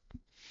about.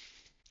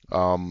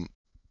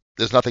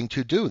 There's nothing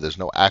to do. There's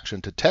no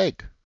action to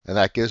take. And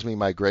that gives me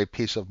my great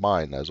peace of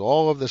mind. As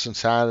all of this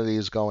insanity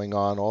is going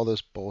on, all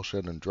this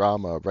bullshit and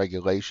drama,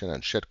 regulation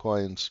and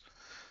shitcoins,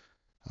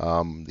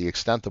 the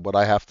extent of what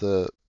I have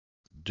to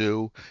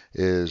do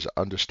is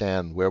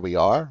understand where we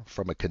are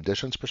from a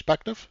conditions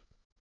perspective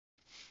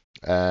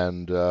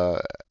and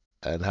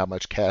how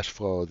much cash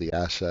flow the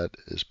asset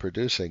is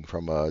producing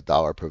from a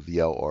dollar per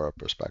VO or a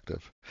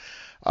perspective.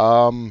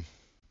 A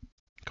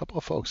couple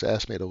of folks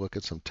asked me to look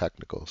at some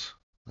technicals.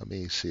 Let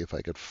me see if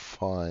I could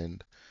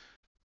find.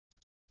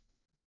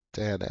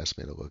 Dan asked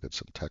me to look at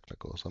some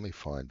technicals. Let me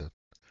find it.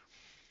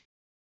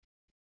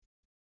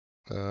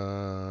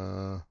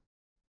 Uh,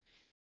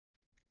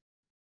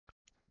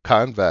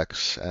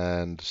 Convex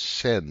and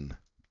sin.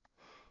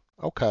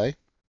 Okay.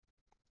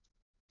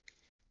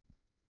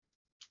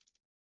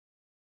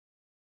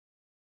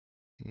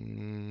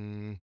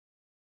 Mm,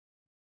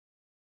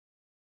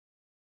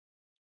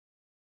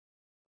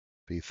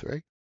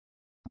 V3.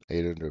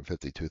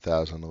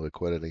 852,000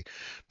 liquidity.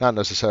 Not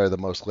necessarily the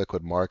most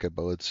liquid market,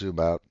 but let's zoom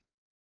out.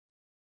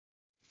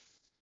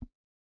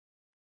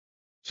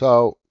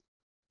 So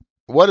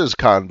what is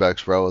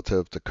convex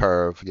relative to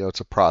curve? You know, it's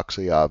a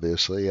proxy,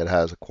 obviously. It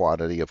has a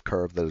quantity of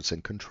curve that it's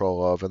in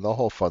control of, and the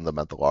whole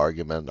fundamental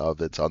argument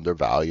of it's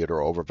undervalued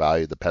or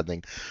overvalued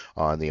depending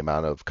on the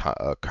amount of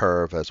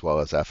curve as well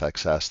as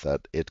FXS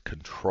that it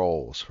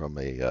controls from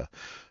uh,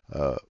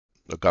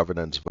 a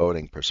governance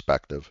voting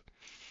perspective.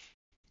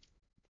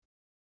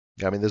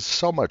 I mean, there's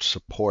so much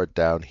support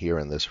down here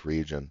in this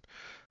region.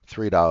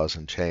 $3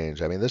 and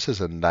change. I mean, this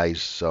is a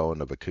nice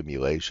zone of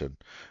accumulation,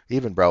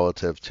 even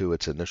relative to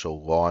its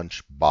initial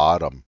launch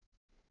bottom.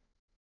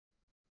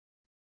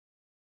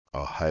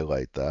 I'll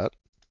highlight that.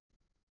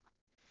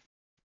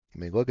 I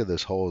mean, look at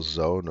this whole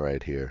zone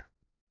right here.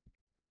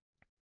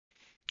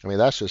 I mean,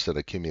 that's just an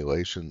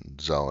accumulation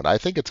zone. I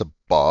think it's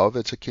above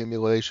its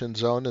accumulation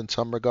zone in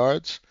some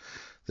regards.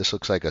 This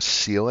looks like a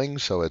ceiling,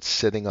 so it's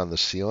sitting on the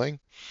ceiling.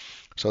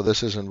 So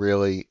this isn't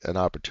really an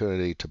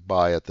opportunity to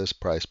buy at this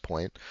price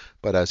point.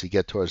 But as you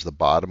get towards the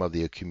bottom of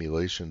the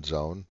accumulation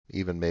zone,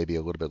 even maybe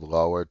a little bit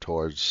lower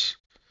towards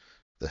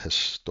the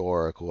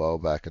historic low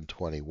back in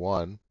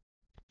 21,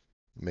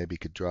 maybe you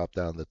could drop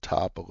down the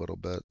top a little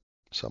bit,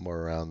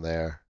 somewhere around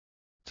there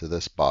to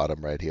this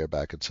bottom right here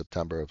back in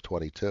September of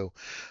 22.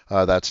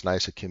 That's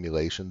nice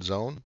accumulation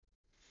zone.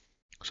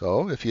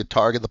 So if you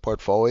target the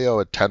portfolio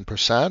at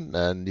 10%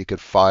 and you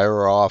could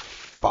fire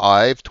off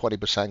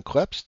 20%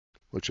 clips,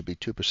 which would be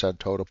 2%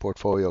 total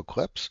portfolio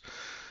clips,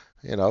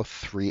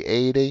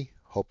 380,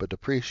 hope it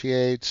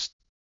depreciates,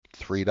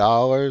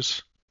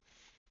 $3,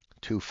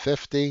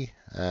 250,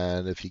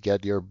 and if you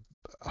get your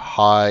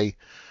high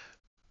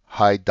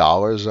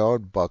dollar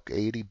zone,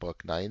 $1.80,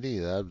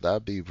 $1.90,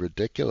 that'd be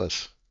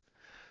ridiculous.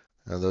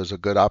 And those are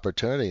good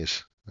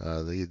opportunities.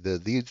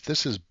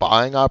 This is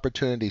buying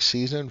opportunity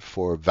season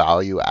for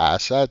value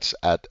assets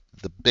at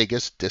the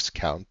biggest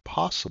discount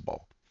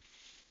possible.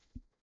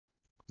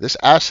 This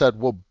asset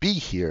will be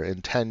here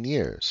in 10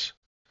 years.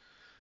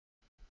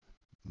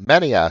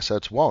 Many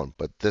assets won't,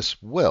 but this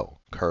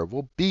will. Curve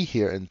will be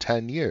here in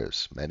 10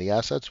 years. Many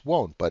assets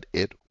won't, but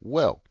it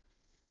will.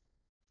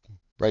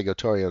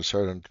 Regulatory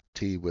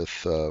uncertainty with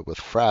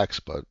Frax,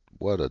 but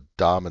what a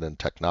dominant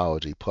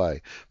technology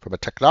play. From a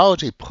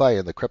technology play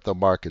in the crypto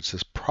markets,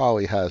 this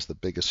probably has the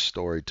biggest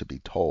story to be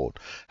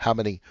told. How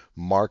many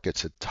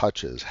markets it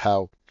touches,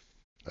 how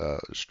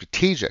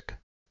strategic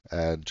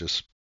and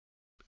just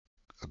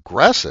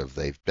aggressive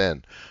they've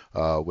been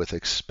with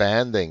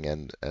expanding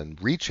and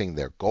reaching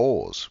their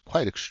goals.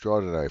 Quite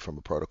extraordinary from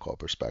a protocol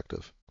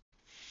perspective.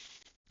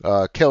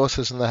 Killis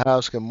is in the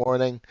house. Good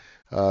morning.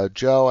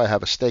 Joe, I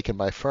have a stake in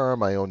my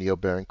firm. I own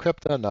yield-bearing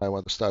crypto. Now I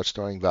want to start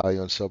storing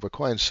value in silver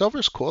coins.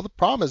 Silver's cool. The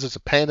problem is it's a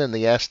pain in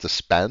the ass to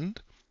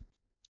spend.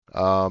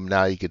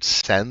 Now you could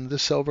send the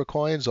silver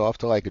coins off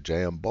to like a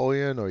JM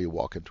Bullion, or you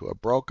walk into a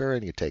broker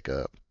and you take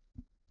a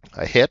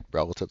hit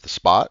relative to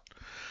spot.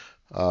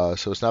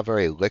 So it's not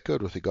very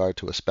liquid with regard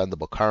to a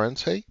spendable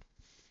currency.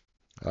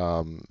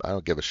 I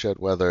don't give a shit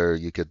whether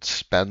you could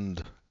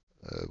spend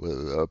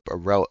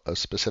a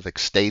specific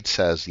state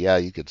says, yeah,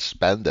 you could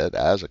spend it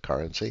as a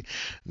currency.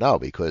 No,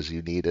 because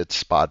you need its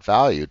spot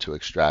value to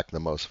extract the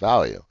most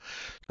value.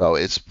 So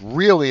it's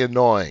really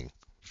annoying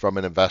from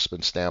an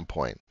investment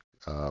standpoint.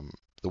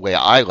 The way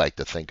I like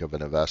to think of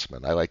an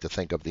investment, I like to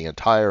think of the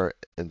entire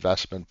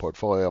investment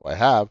portfolio I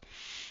have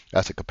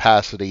as a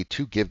capacity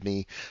to give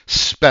me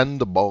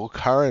spendable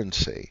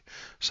currency.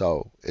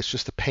 So it's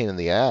just a pain in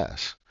the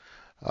ass.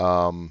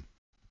 Um,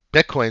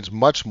 Bitcoin's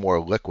much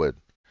more liquid.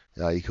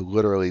 You could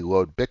literally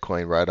load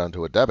Bitcoin right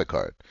onto a debit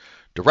card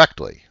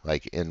directly.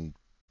 Like in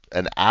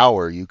an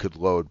hour, you could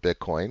load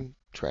Bitcoin,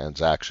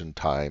 transaction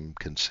time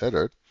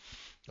considered,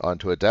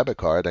 onto a debit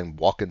card and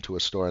walk into a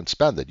store and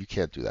spend it. You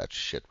can't do that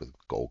shit with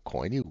gold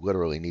coin. You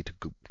literally need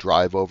to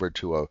drive over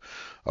to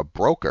a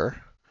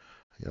broker,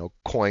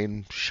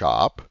 coin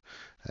shop,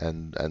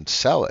 and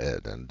sell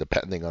it. And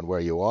depending on where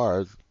you are,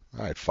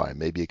 all right, fine,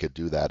 maybe you could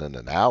do that in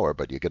an hour,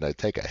 but you're going to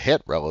take a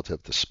hit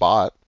relative to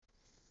spot.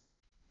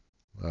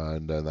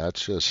 And then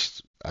that's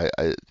just,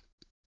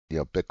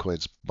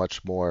 Bitcoin's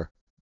much more,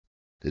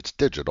 it's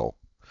digital.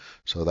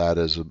 So that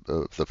is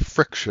the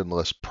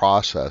frictionless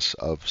process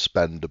of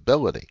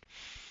spendability.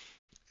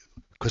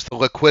 because the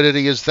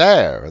liquidity is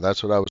there, and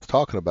that's what I was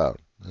talking about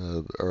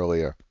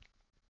earlier.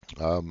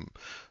 Um,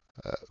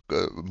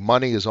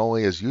 Money is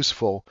only as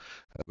useful.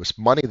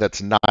 Money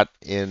that's not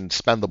in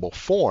spendable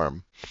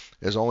form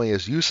is only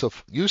as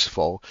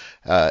useful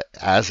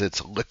as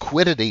its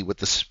liquidity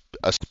with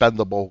a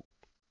spendable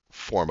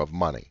form of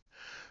money.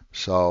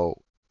 So,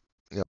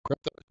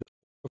 crypto is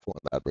useful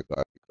in that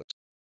regard.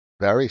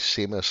 Very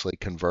seamlessly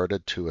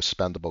converted to a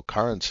spendable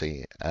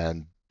currency,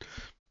 and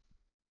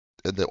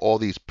all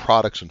these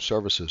products and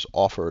services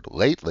offered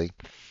lately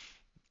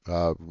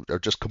are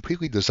just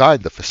completely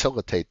designed to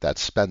facilitate that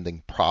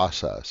spending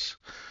process.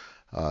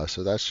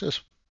 So that's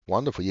just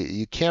wonderful.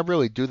 You can't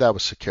really do that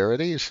with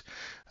securities.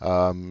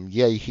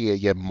 Yeah, you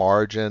get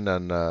margin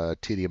on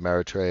TD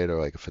Ameritrade or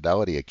like a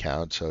Fidelity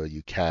account, so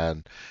you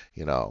can,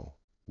 you know,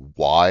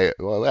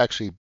 well,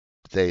 actually,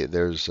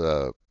 there's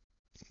you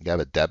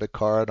have a debit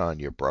card on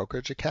your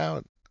brokerage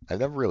account. I've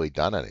never really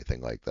done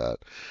anything like that.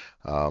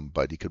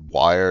 But you could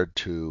wire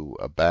to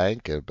a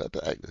bank. But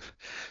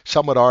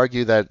some would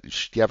argue that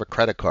you have a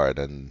credit card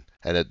and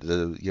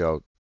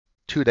the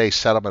 2 day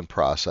settlement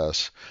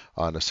process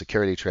on a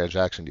security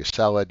transaction. You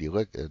sell it, you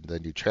look, and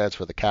then you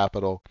transfer the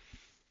capital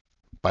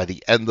by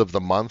the end of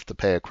the month to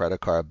pay a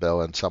credit card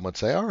bill. And some would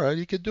say, all right,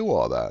 you could do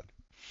all that.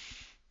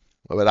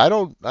 But I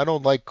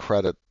don't like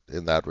credit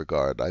in that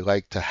regard. I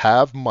like to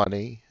have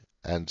money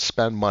and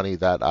spend money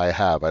that I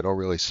have. I don't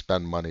really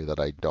spend money that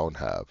I don't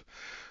have.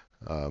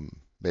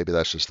 Maybe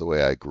that's just the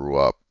way I grew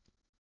up.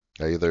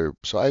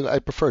 I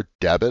prefer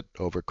debit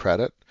over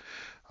credit.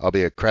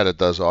 Albeit credit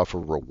does offer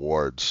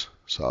rewards.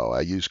 So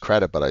I use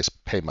credit, but I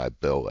pay my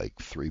bill like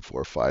three,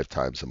 four, 5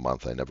 times a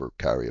month. I never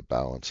carry a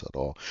balance at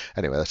all.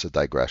 Anyway, that's a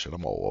digression.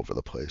 I'm all over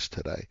the place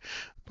today.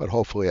 But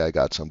hopefully I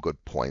got some good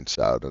points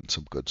out and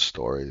some good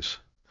stories.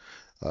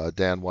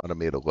 Dan wanted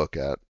me to look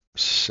at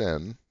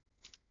sin.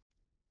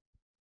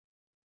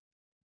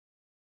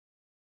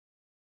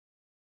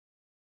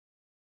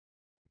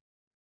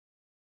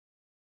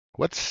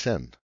 What's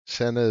sin?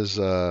 Sin is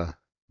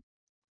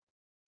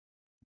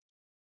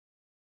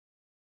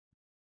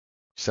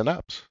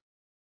synapse.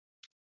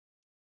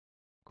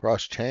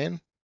 Cross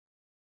chain?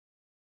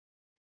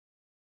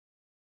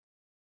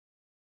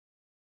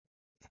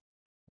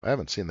 I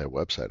haven't seen their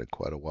website in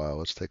quite a while.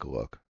 Let's take a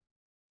look.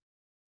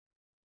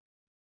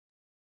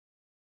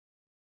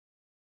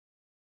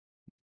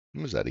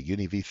 Is that a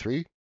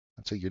UniV3?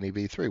 That's a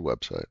UniV3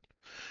 website.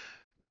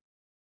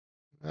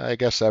 I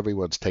guess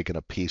everyone's taken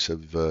a piece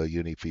of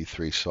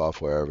UniV3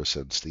 software ever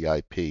since the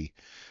IP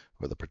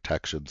or the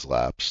protections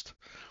lapsed.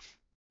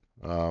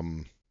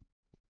 Um,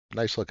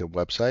 Nice looking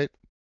website.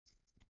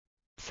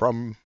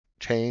 From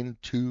chain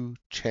to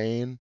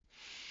chain.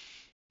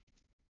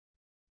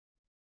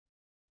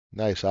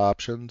 Nice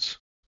options.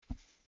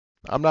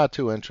 I'm not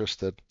too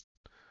interested.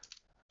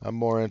 I'm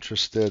more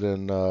interested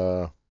in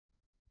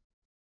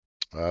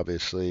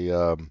obviously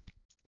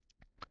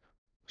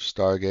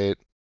Stargate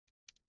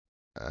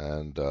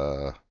and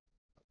oh,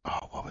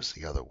 what was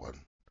the other one?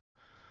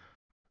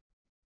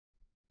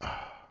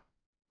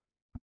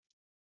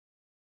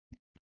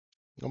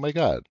 Oh my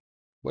God,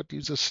 what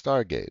uses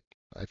Stargate?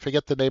 I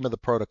forget the name of the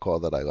protocol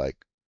that I like.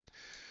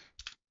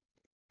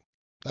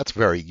 That's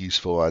very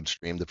useful on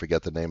stream to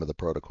forget the name of the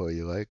protocol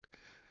you like.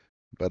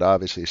 But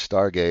obviously,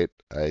 Stargate,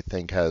 I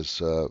think,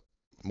 has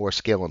more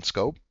scale and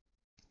scope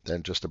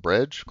than just a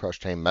bridge,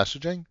 cross-chain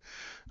messaging.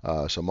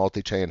 So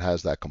multi-chain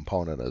has that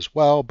component as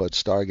well, but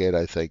Stargate,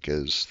 I think,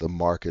 is the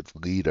market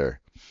leader.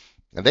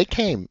 And they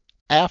came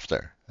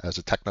after as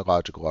a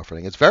technological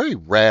offering. It's very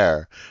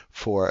rare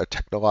for a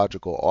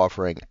technological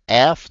offering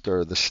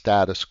after the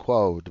status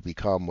quo to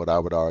become what I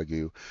would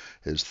argue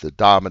is the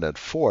dominant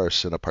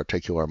force in a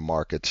particular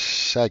market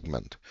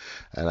segment.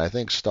 And I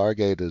think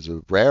Stargate is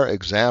a rare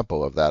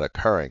example of that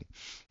occurring.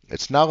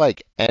 It's not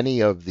like any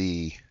of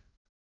the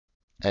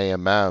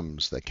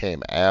AMMs that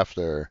came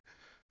after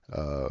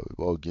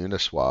well,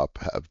 Uniswap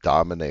have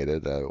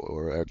dominated,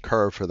 or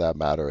Curve for that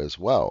matter as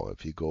well.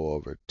 If you go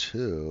over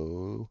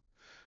to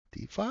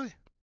DeFi,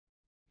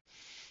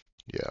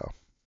 yeah.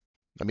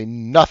 I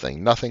mean,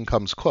 nothing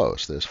comes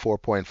close. There's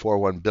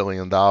 $4.41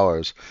 billion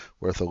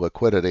worth of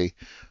liquidity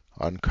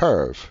on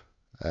Curve.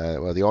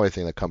 Well, the only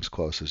thing that comes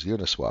close is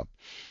Uniswap.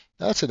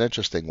 That's an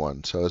interesting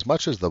one. So as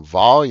much as the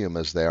volume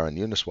is there on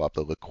Uniswap,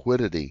 the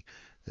liquidity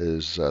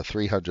is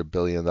 $300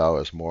 billion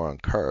more on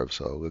Curve.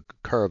 So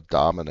Curve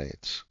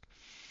dominates.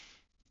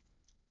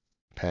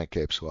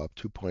 Pancake swap,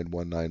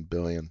 2.19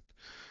 billion.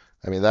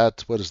 I mean,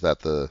 that's what is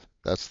that?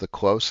 That's the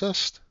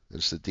closest.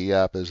 Is the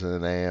DApp is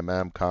an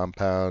AMM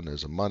compound.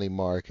 There's a money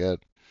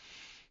market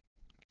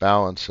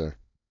balancer,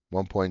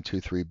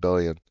 1.23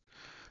 billion.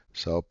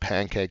 So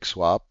Pancake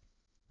swap,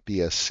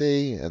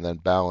 BSC, and then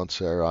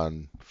balancer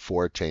on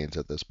 4 chains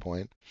at this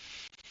point.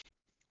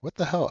 What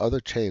the hell other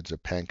chains are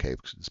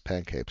Pancakes? Is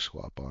Pancake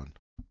swap on?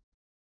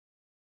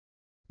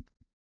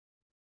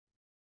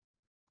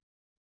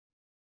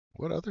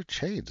 What other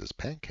chains is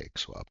Pancake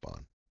swap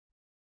on?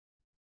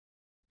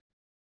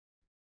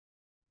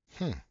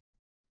 Hmm.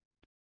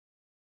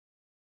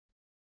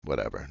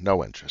 Whatever.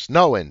 No interest.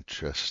 No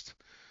interest.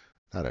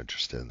 Not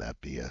interested in that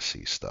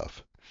BSC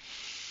stuff.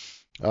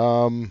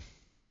 Um,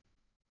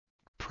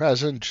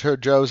 Present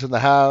Joe's in the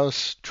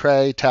house.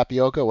 Trey,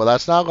 Tapioca. Well,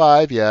 that's not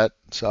live yet.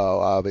 So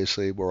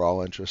obviously we're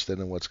all interested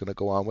in what's going to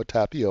go on with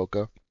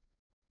Tapioca.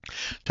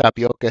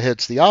 Tapioca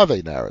hits the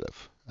Aave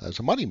narrative as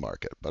a money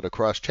market, but a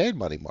cross-chain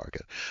money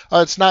market.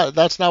 It's not.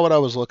 That's not what I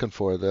was looking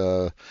for.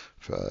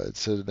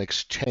 It's an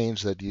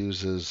exchange that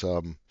uses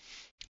uh,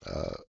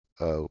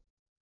 uh,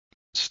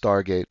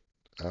 Stargate.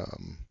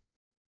 Um,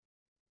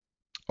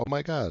 oh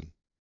my God,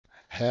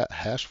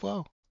 hash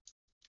flow?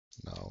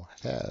 No,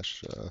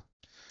 hash.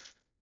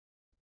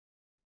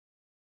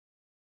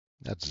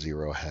 That's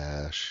zero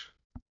hash.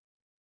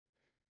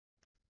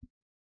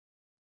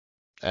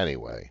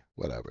 Anyway,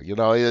 whatever.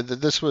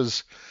 This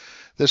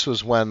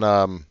was when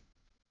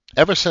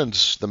ever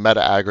since the meta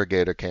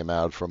aggregator came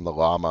out from the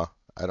llama,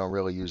 I don't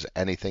really use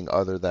anything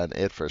other than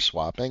it for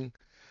swapping.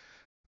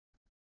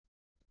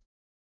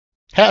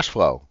 Hash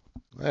flow.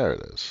 There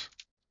it is.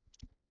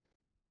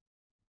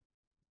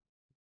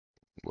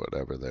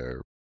 Whatever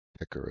their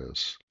ticker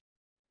is.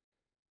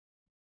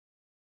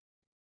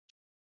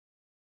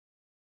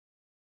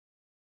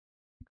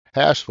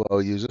 Hash flow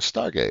uses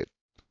Stargate.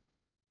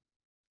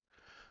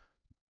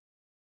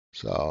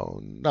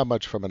 So not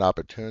much from an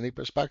opportunity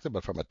perspective,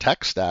 but from a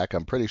tech stack,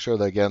 I'm pretty sure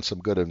they're getting some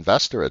good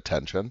investor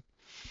attention,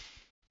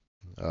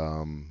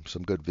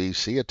 some good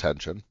VC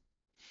attention.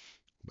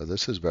 But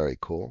this is very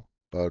cool.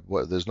 But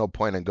there's no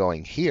point in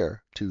going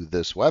here to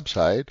this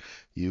website.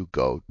 You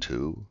go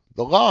to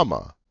the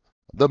llama,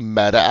 the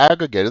meta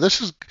aggregator.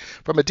 This is,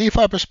 from a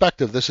DeFi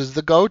perspective, this is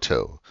the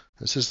go-to.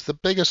 This is the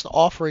biggest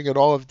offering in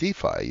all of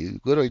DeFi.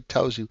 It literally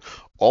tells you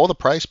all the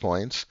price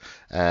points,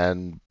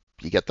 and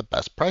you get the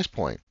best price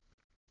point.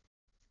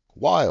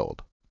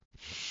 Wild.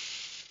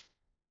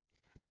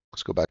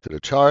 Let's go back to the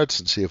charts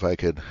and see if I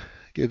could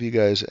give you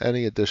guys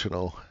any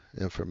additional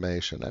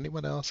information.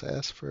 Anyone else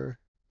ask for?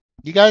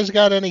 You guys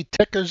got any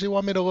tickers you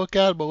want me to look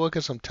at? We'll look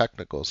at some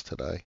technicals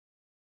today.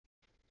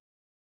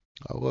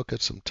 I'll look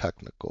at some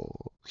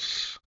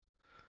technicals.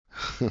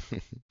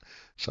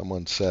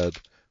 Someone said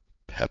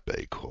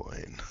Pepe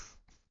coin.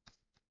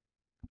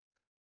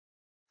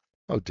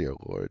 Oh dear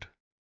Lord.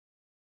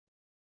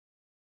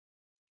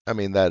 I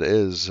mean, that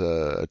is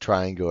a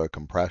triangular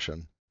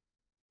compression.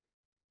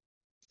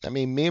 I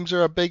mean, memes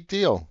are a big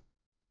deal.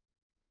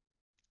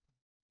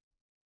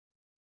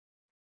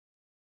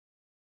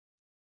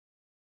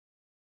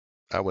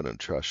 I wouldn't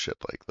trust shit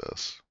like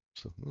this.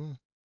 So,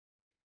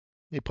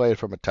 you play it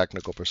from a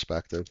technical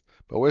perspective.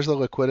 But where's the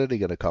liquidity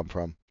going to come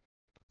from?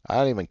 I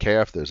don't even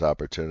care if there's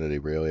opportunity,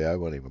 really. I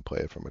wouldn't even play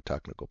it from a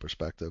technical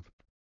perspective.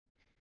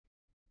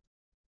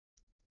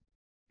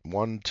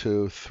 1,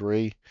 2,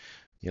 3.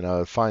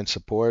 It finds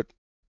support,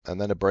 and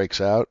then it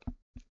breaks out.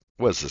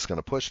 What is this going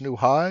to push new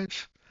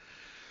highs?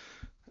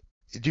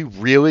 Do you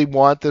really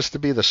want this to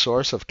be the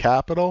source of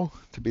capital?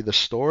 To be the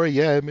story?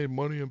 Yeah, I made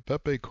money in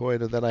Pepe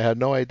coin, and then I had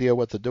no idea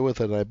what to do with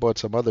it, and I bought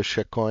some other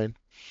shit coin.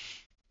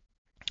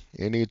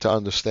 You need to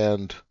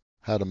understand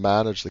how to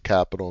manage the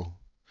capital.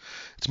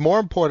 It's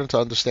more important to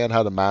understand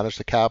how to manage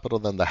the capital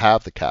than to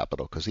have the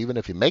capital, because even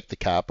if you make the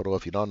capital,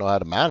 if you don't know how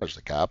to manage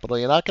the capital,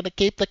 you're not going to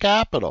keep the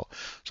capital.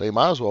 So you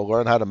might as well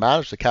learn how to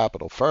manage the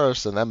capital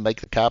first and then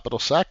make the capital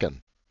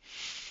second.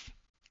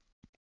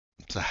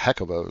 It's a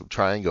heck of a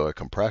triangular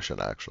compression,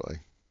 actually.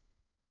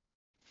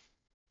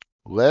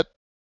 Lit,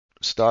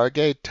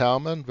 Stargate,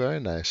 Talman, very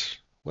nice.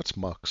 What's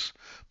Mux?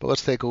 But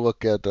let's take a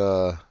look at,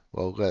 well,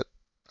 Lit.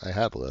 I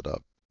had Lit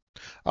up.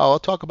 Oh, I'll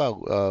talk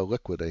about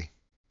Liquidity.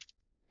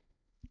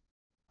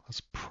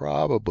 That's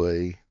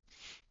probably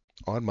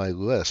on my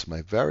list,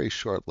 my very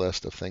short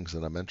list of things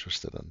that I'm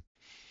interested in.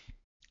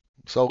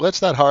 So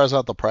let's that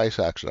horizontal price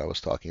action I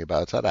was talking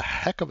about. It's at a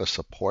heck of a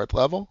support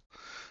level.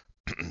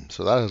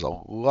 So that has a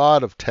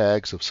lot of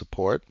tags of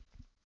support.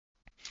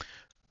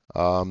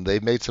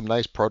 They've made some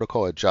nice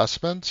protocol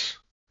adjustments.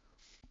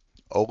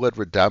 OLED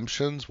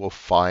redemptions will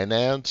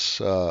finance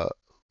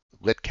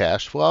lit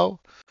cash flow.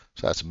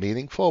 So that's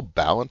meaningful.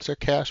 Balancer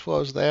cash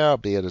flows there,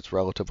 albeit it's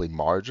relatively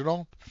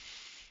marginal.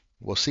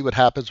 We'll see what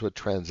happens with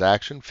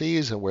transaction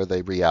fees and where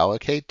they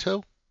reallocate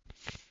to.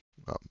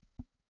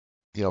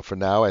 For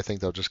now, I think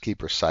they'll just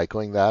keep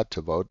recycling that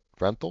to vote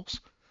rentals.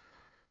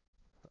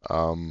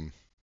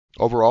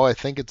 Overall, I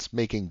think it's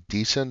making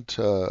decent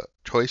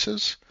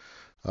choices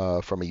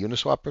from a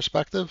Uniswap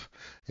perspective.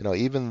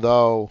 Even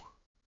though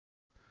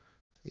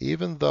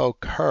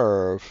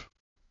Curve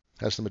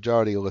has the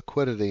majority of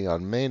liquidity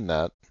on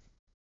mainnet,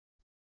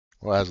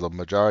 or has the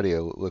majority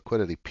of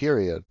liquidity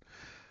period,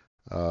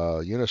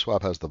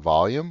 Uniswap has the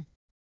volume,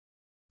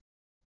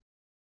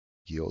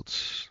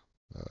 yields,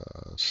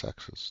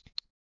 sexes,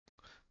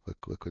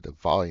 liquid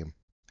volume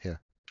here.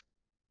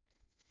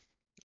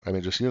 I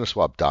mean, just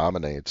Uniswap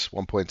dominates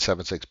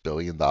 $1.76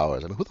 billion. I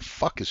mean, who the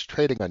fuck is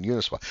trading on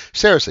Uniswap?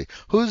 Seriously,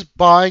 who's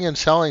buying and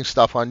selling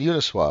stuff on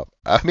Uniswap?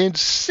 I mean,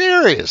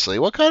 seriously,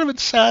 what kind of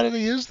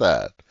insanity is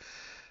that?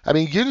 I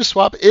mean,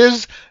 Uniswap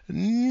is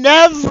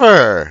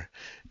never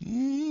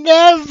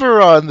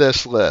on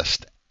this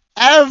list.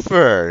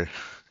 Ever.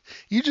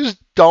 You just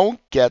don't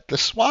get the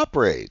swap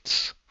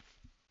rates.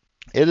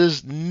 It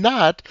is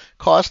not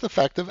cost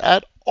effective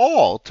at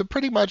all to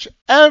pretty much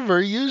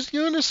ever use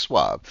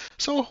Uniswap.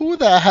 So who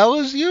the hell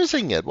is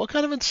using it? What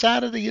kind of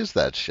insanity is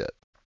that shit?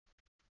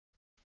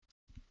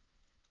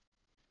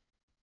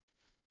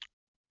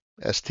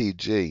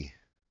 STG.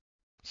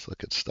 Let's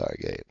look at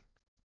Stargate.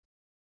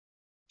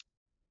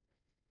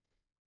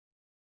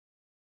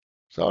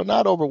 So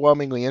not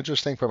overwhelmingly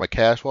interesting from a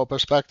cash flow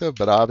perspective,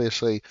 but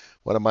obviously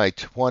one of my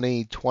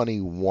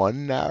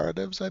 2021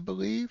 narratives, I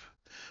believe,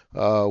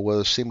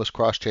 was seamless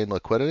cross-chain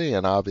liquidity,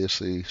 and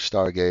obviously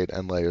Stargate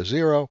and Layer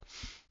Zero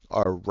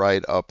are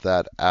right up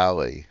that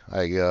alley.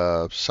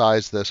 I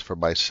sized this for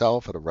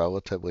myself at a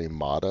relatively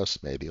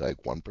modest, maybe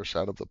like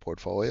 1% of the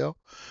portfolio,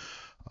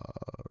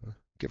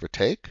 give or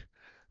take.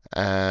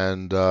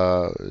 And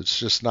it's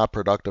just not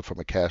productive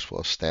from a cash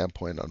flow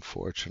standpoint,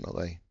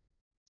 unfortunately.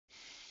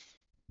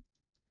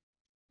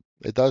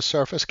 It does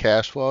surface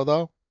cash flow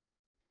though.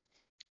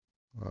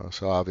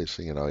 So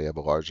obviously, you have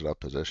a large enough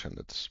position,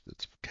 it's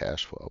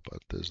cash flow,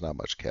 but there's not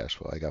much cash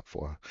flow. I got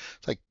four.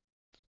 It's like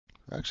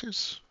actually,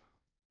 is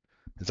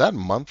that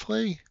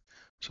monthly?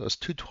 So it's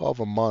 212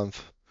 a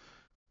month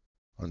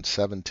on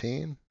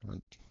 17. I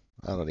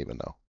don't even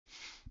know.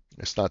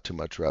 It's not too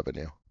much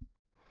revenue.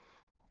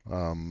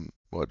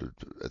 What,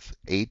 it's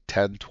 8,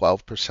 10,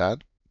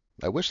 12%?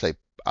 I wish they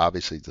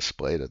obviously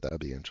displayed it. That'd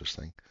be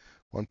interesting.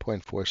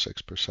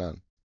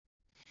 1.46%.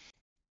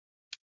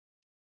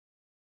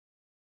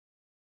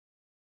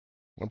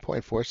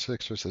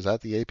 1.46%, is that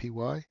the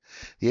APY?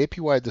 The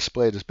APY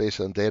displayed is based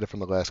on data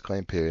from the last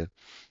claim period.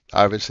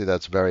 Obviously,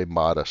 that's very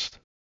modest,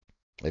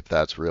 if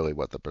that's really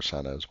what the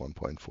percent is,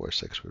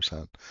 1.46%.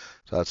 So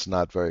that's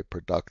not very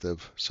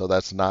productive. So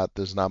there's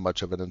not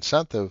much of an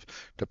incentive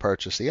to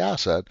purchase the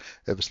asset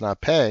if it's not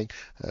paying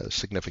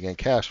significant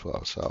cash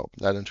flow. So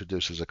that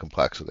introduces a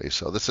complexity.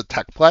 So this is a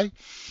tech play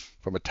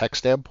from a tech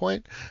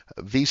standpoint.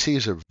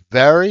 VCs are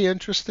very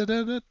interested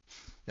in it,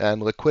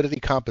 and liquidity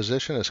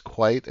composition is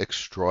quite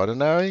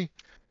extraordinary.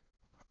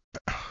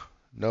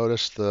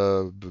 Notice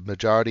the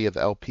majority of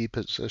LP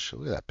position.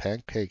 Look at that.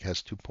 Pancake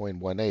has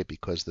 2.18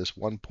 because this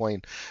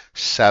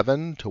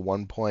 1.7 to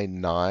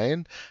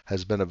 1.9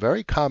 has been a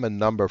very common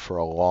number for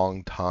a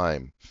long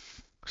time.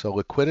 So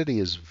liquidity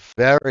is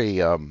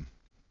very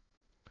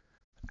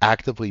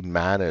actively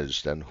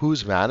managed, and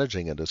who's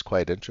managing it is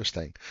quite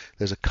interesting.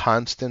 There's a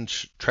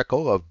constant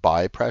trickle of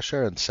buy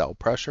pressure and sell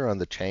pressure on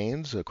the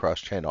chains, across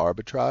chain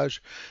arbitrage.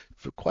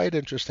 Quite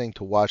interesting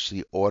to watch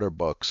the order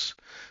books.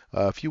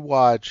 If you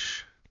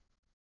watch,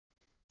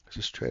 is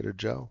this Trader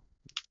Joe?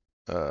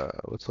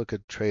 Let's look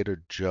at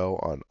Trader Joe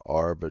on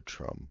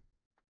Arbitrum.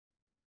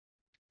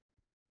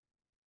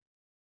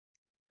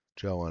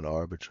 Joe on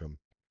Arbitrum.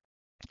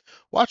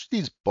 Watch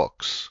these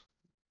books.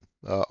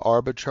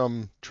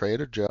 Arbitrum,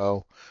 Trader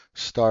Joe,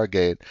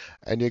 Stargate,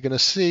 and you're going to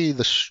see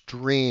the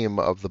stream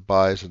of the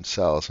buys and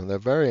sells, and they're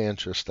very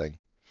interesting.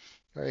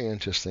 Very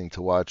interesting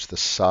to watch the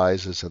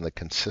sizes and the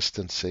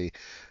consistency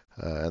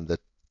and the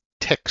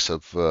ticks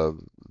of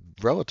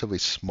relatively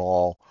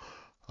small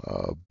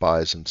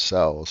buys and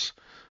sells.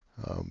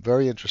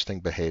 Very interesting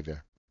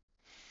behavior.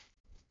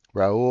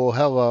 Raul,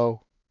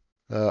 hello.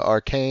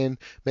 Arcane,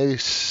 maybe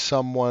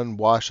someone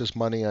washes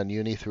money on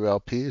Uni through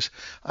LPs.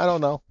 I don't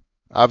know.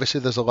 Obviously,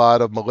 there's a lot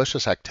of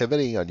malicious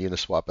activity on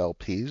Uniswap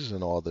LPs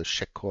and all the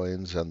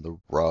shitcoins and the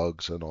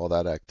rugs and all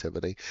that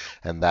activity,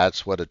 and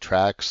that's what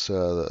attracts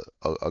a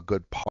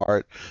good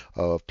part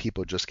of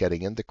people just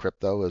getting into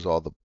crypto is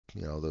all the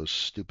those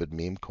stupid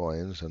meme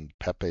coins and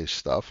Pepe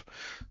stuff.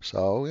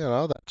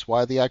 So that's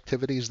why the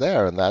activity's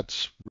there, and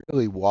that's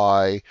really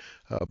why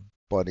uh,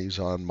 Bunny's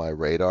on my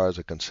radar as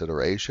a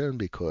consideration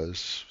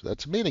because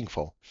that's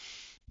meaningful.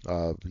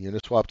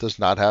 Uniswap does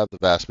not have the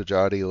vast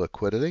majority of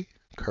liquidity.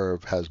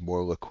 Curve has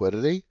more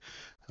liquidity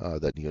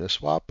than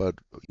Uniswap, but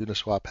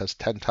Uniswap has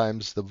 10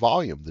 times the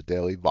volume, the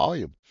daily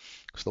volume.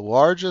 It's the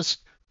largest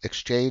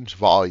exchange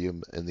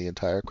volume in the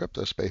entire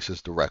crypto space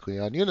is directly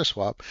on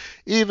Uniswap,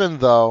 even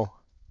though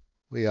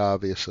we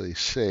obviously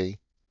see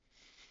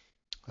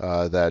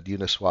that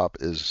Uniswap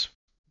is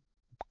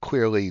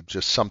clearly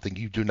just something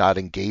you do not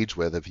engage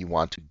with if you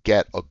want to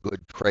get a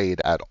good trade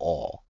at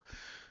all.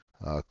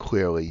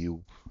 Clearly,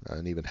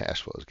 and even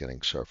Hashflow is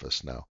getting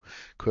surfaced now.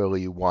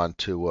 Clearly, you want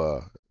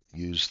to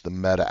use the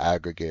meta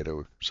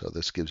aggregator, so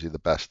this gives you the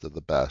best of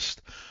the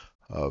best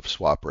of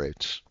swap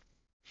rates.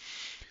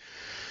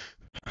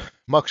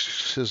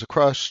 Mux is a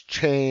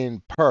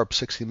cross-chain perp,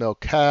 60 mil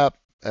cap,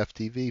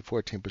 FTV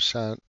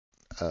 14%.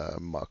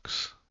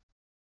 Mux.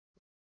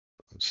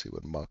 Let's see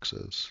what Mux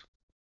is.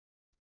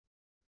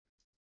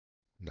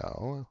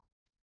 No,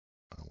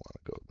 I don't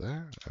want to go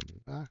there.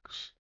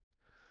 MX.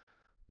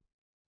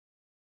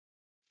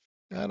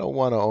 I don't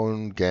want to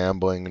own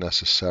gambling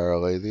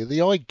necessarily.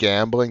 The only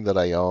gambling that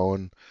I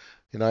own,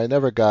 I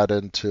never got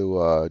into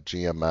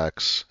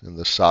GMX in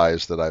the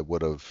size that I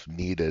would have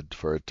needed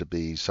for it to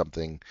be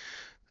something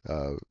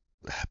uh,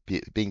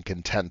 being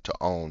content to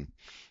own.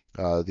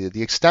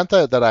 The extent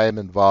that I am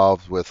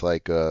involved with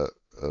like a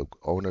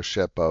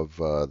ownership of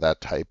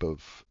that type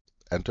of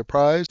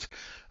enterprise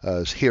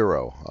is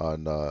Hero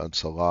on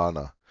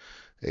Solana,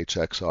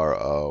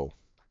 HXRO.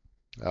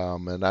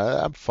 And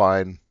I'm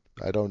fine.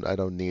 I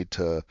don't need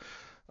to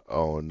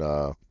own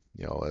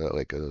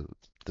like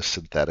the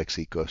synthetics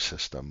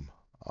ecosystem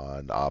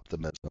on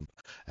Optimism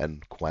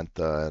and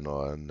Quenta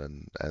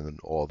and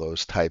all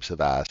those types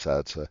of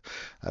assets.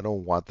 I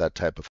don't want that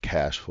type of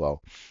cash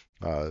flow.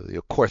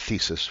 The core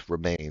thesis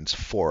remains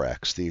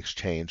Forex, the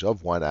exchange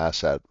of one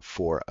asset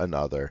for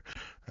another.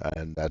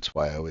 And that's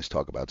why I always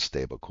talk about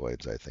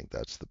stablecoins. I think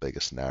that's the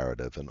biggest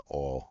narrative in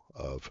all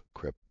of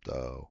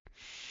crypto.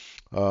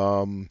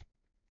 Um,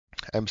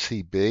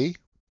 MCB.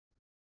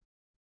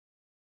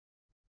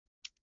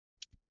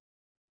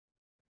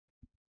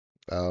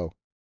 Oh,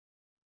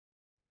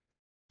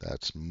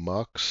 that's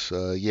Mux.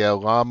 Yeah,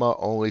 Llama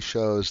only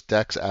shows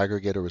DEX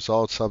aggregator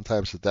results.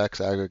 Sometimes the DEX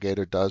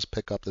aggregator does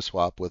pick up the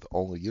swap with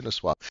only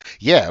Uniswap.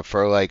 Yeah,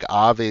 for like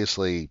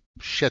obviously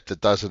shit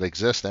that doesn't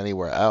exist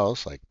anywhere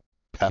else, like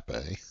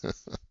Pepe.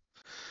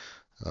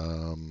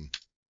 Um,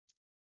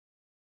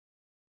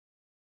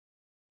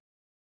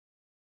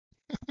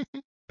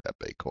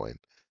 Pepe coin.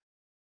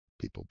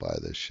 People buy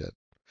this shit.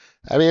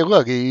 I mean,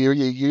 look, you're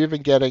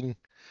even getting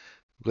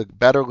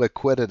better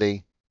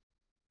liquidity.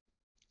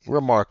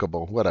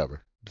 Remarkable,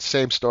 whatever.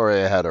 Same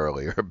story I had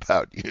earlier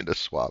about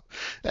Uniswap.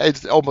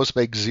 It almost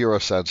makes zero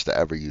sense to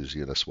ever use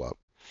Uniswap.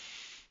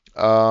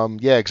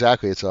 Yeah,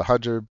 exactly. It's a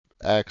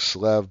 100x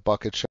Lev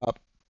bucket shop.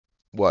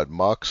 What,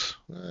 Mux?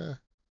 You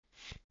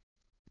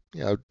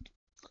know,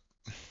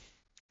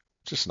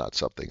 just not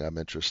something I'm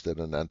interested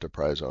in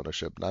enterprise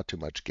ownership. Not too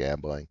much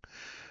gambling.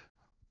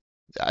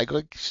 I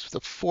like the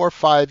 4 or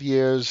 5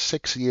 years,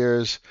 6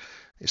 years.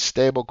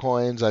 Stable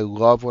coins. I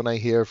love when I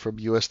hear from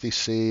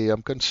USDC.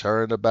 I'm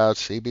concerned about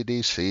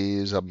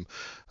CBDCs. I'm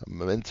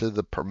into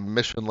the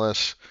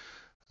permissionless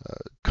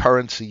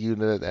currency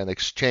unit and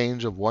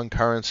exchange of one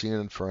currency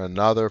unit for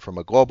another from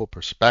a global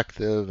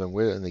perspective, and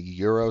we're in the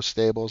euro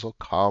stables will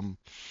come,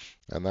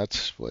 and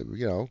that's what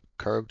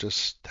Curve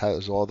just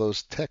has all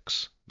those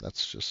ticks.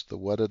 That's just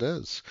what it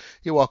is.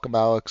 You're welcome,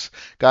 Alex.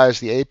 Guys,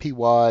 the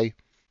APY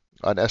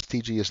on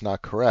STG is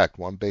not correct.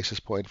 1 basis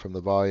point from the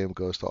volume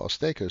goes to all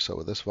stakers, so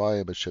with this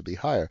volume it should be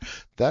higher.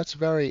 That's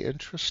very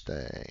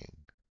interesting.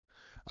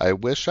 I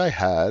wish I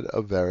had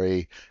a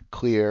very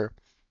clear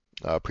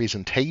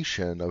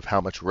presentation of how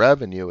much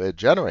revenue it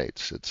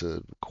generates. It's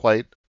a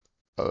quite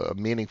a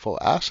meaningful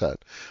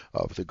asset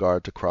with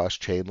regard to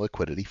cross-chain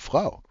liquidity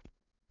flow.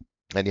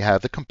 And you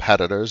have the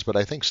competitors, but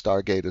I think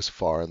Stargate is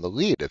far in the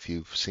lead. If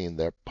you've seen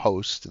their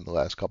posts in the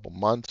last couple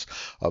months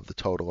of the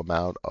total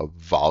amount of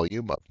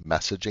volume, of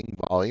messaging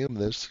volume,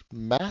 there's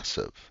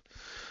massive.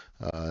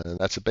 And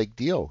that's a big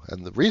deal.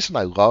 And the reason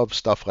I love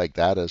stuff like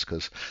that is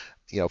because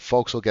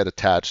folks will get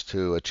attached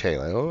to a chain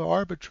like, oh,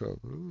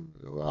 Arbitrum,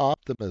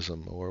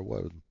 Optimism, or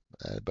what.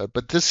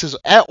 But this is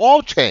at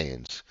all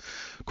chains.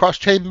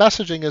 Cross-chain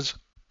messaging is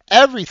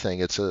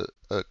everything. It's a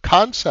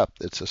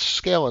concept. It's a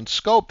scale and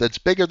scope that's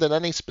bigger than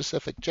any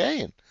specific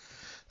chain.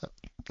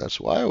 That's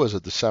why it was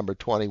a December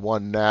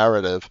 21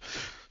 narrative.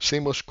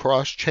 Seamless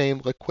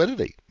cross-chain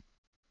liquidity.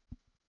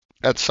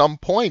 At some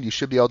point, you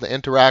should be able to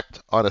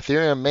interact on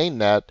Ethereum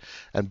mainnet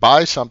and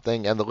buy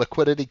something, and the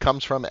liquidity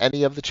comes from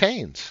any of the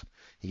chains.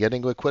 You're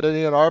getting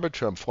liquidity on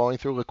Arbitrum, flowing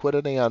through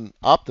liquidity on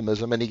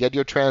Optimism, and you get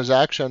your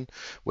transaction,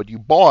 what you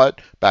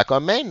bought, back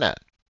on mainnet.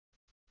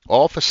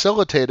 All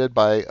facilitated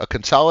by a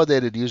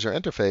consolidated user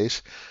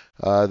interface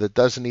that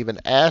doesn't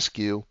even ask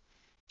you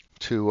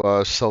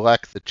to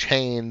select the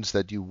chains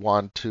that you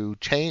want to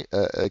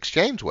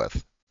exchange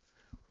with.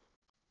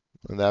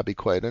 And that'd be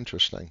quite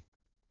interesting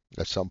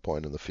at some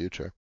point in the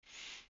future.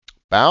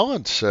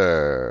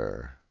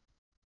 Balancer.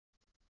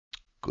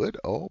 Good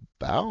old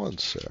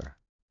Balancer.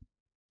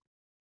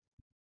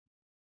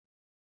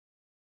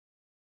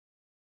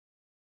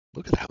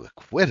 Look at that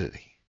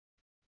liquidity.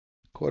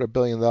 $250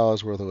 million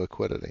worth of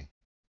liquidity.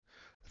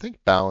 I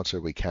think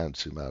Balancer we can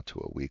zoom out to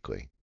a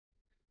weekly.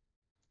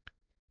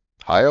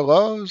 Higher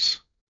lows.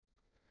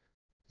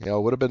 It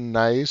would have been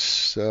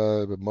nice,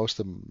 but most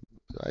of them,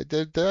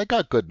 I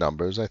got good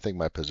numbers. I think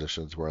my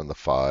positions were in the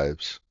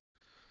fives,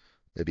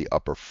 maybe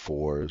upper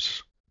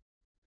fours.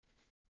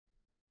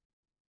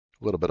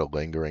 A little bit of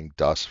lingering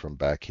dust from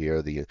back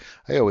here.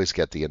 I always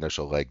get the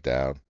initial leg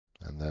down,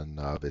 and then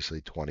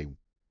obviously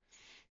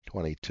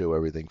 2022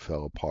 everything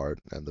fell apart.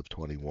 End of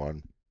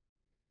 21.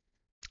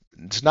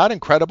 It's not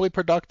incredibly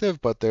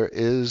productive, but there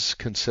is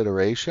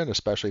consideration,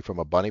 especially from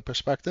a bunny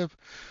perspective,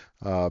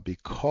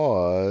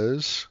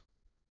 because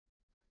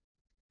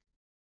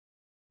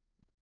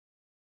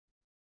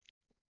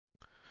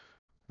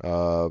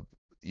uh,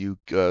 you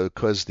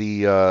because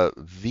the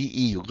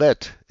VE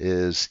lit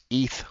is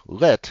ETH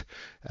lit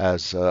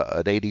as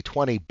an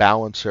 80/20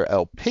 balancer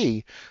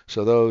LP,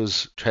 so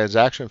those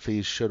transaction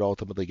fees should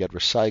ultimately get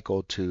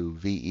recycled to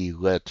VE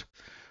lit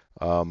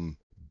um,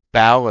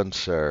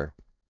 balancer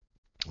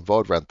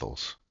vote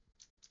rentals,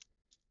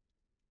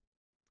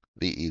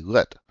 VE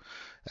lit.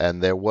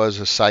 And there was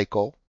a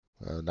cycle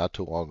not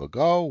too long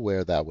ago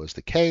where that was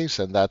the case,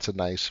 and that's a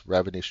nice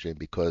revenue stream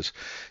because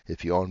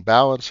if you own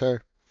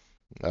Balancer,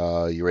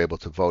 you're able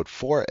to vote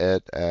for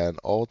it, and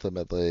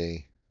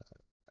ultimately,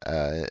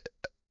 uh,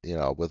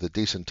 with a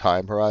decent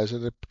time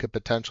horizon, it could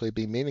potentially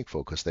be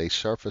meaningful because they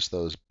surface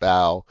those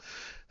BAL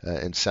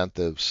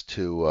incentives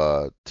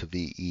to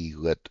VE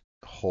lit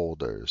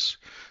holders.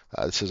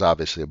 This is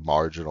obviously a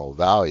marginal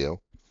value,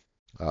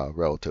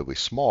 relatively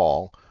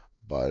small,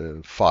 but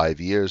in 5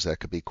 years that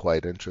could be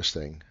quite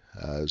interesting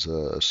as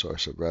a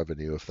source of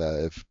revenue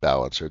if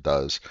Balancer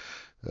does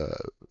uh,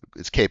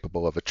 is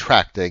capable of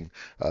attracting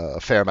a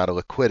fair amount of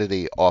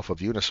liquidity off of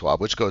Uniswap,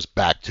 which goes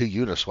back to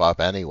Uniswap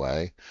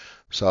anyway.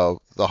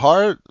 So the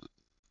hard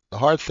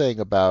thing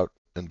about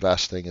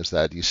investing is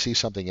that you see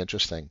something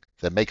interesting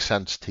that makes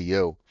sense to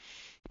you,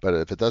 but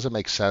if it doesn't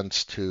make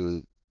sense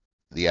to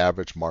the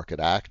average market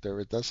actor,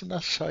 it doesn't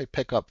necessarily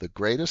pick up. The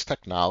greatest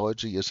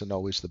technology isn't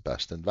always the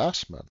best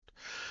investment.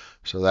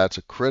 So that's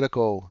a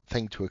critical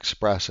thing to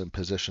express in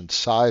position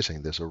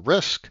sizing. There's a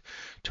risk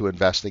to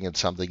investing in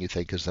something you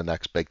think is the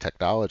next big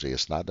technology.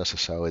 It's not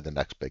necessarily the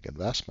next big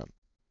investment.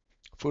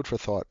 Food for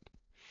thought.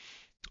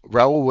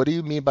 Raul, what do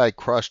you mean by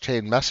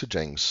cross-chain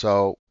messaging?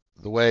 So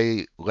the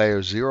way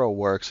layer zero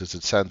works is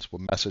it sends a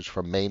message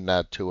from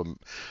mainnet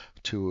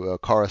to a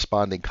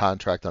corresponding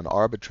contract on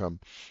Arbitrum,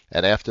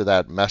 and after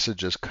that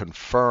message is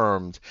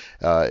confirmed,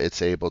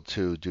 it's able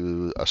to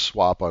do a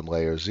swap on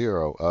layer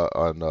zero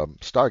on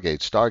Stargate.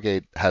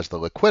 Stargate has the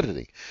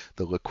liquidity.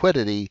 The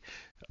liquidity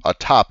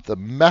atop the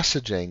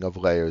messaging of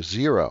layer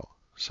zero.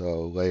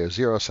 So layer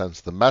zero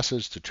sends the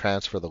message to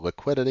transfer the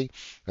liquidity,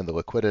 and the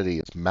liquidity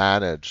is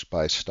managed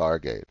by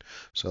Stargate.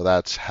 So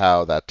that's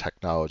how that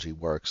technology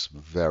works.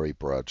 Very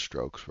broad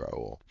strokes,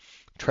 Raul.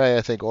 Trey,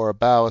 I think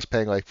Orabao is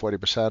paying like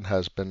 40%,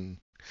 has been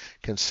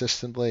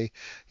consistently.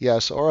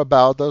 Yes,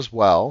 Orabao does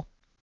well.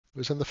 It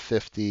was in the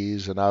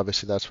 50s, and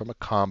obviously that's from a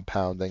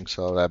compounding,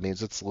 so that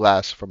means it's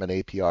less from an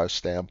APR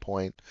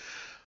standpoint.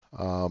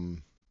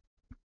 Um,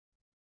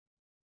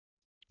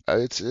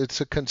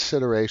 it's a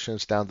consideration.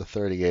 It's down to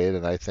 38,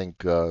 and I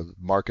think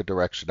market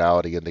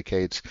directionality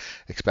indicates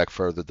expect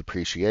further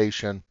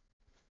depreciation.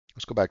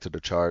 Let's go back to the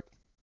chart.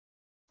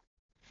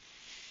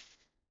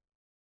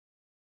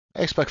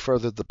 I expect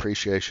further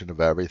depreciation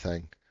of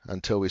everything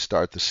until we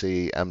start to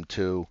see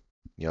M2,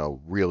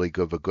 really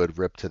give a good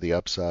rip to the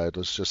upside.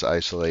 Let's just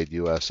isolate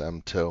US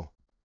M2.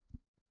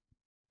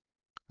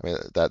 I mean,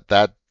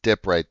 that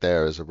dip right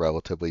there is a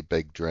relatively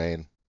big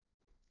drain.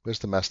 Where's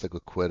domestic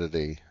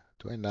liquidity?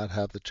 Do I not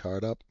have the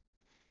chart up?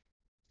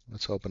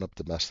 Let's open up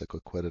domestic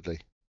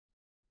liquidity.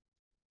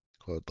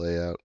 Code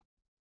layout.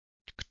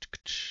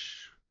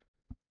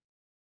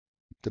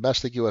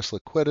 Domestic US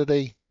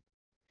liquidity.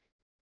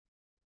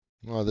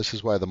 Well, this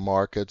is why the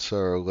markets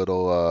are a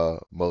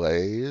little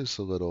malaise,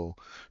 a little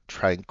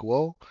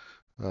tranquil.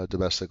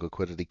 Domestic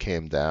liquidity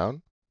came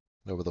down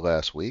over the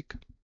last week.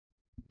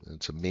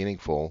 It's a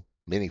meaningful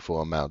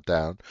amount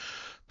down.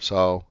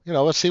 So,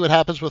 let's see what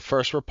happens with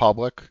First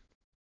Republic.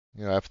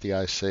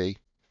 FDIC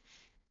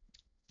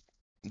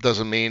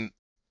doesn't mean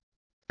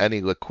any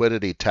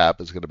liquidity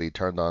tap is going to be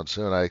turned on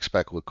soon. I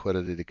expect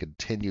liquidity to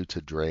continue to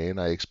drain.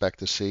 I expect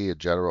to see a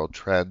general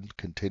trend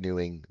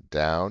continuing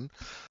down.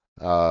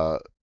 Uh,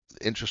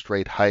 Interest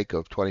rate hike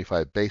of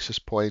 25 basis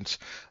points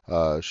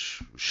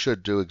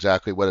should do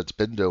exactly what it's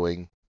been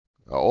doing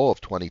all of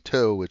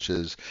 22, which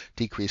is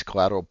decrease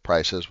collateral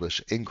prices,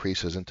 which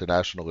increases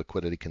international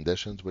liquidity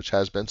conditions, which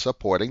has been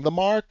supporting the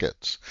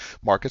markets.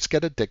 Markets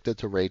get addicted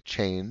to rate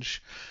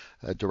change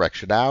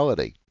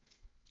directionality.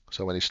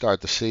 So when you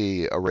start to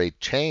see a rate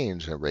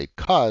change and rate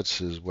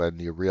cuts is when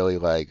you're really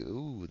like,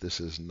 ooh,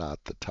 this is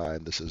not the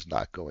time. This is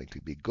not going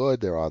to be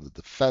good. They're on the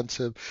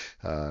defensive.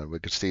 We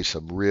could see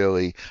some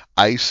really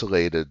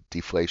isolated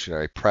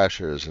deflationary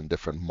pressures in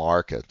different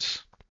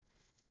markets.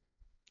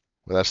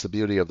 Well, that's the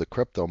beauty of the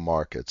crypto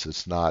markets.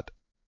 It's not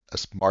a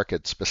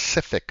market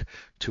specific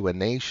to a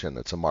nation.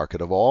 It's a market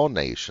of all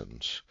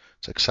nations.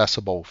 It's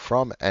accessible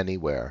from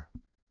anywhere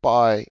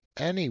by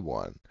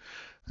anyone.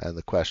 And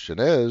the question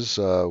is,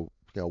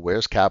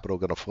 where's capital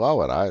going to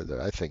flow? And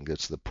I think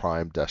it's the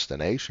prime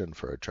destination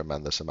for a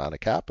tremendous amount of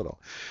capital,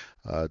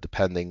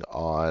 depending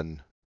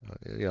on,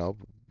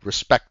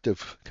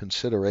 respective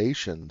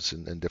considerations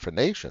in different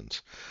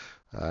nations.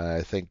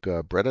 I think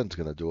Britain's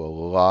going to do a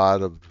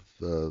lot of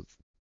the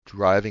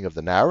driving of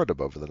the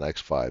narrative over the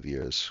next 5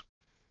 years.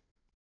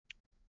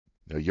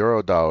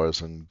 Euro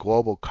dollars and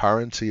global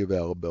currency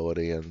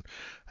availability and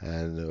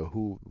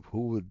who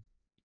would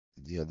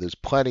there's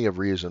plenty of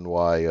reason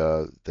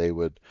why they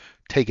would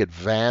take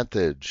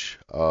advantage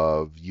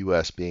of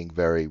U.S. being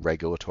very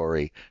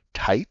regulatory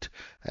tight,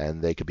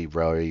 and they could be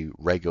very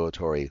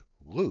regulatory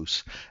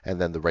loose.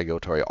 And then the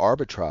regulatory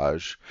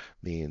arbitrage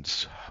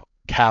means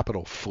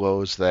capital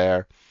flows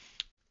there,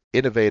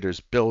 innovators,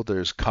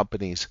 builders,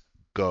 companies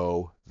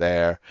go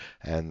there,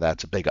 and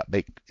that's a big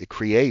it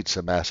creates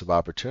a massive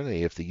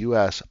opportunity if the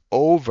U.S.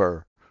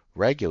 over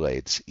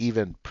regulates,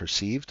 even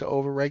perceived to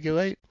over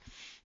regulate.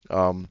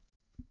 Um,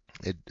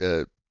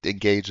 it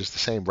engages the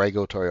same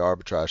regulatory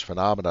arbitrage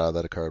phenomena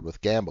that occurred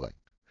with gambling,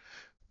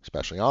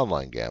 especially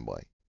online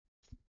gambling.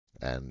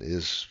 And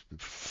is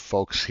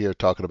folks here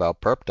talking about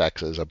perp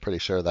dexes? I'm pretty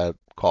sure that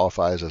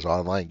qualifies as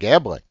online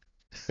gambling.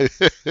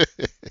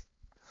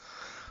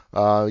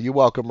 You're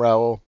welcome,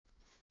 Raul.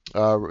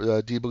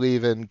 Do you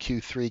believe in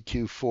Q3,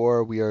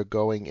 Q4 we are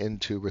going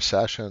into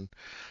recession?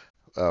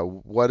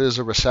 What is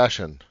a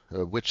recession?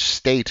 Which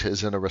state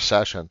is in a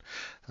recession?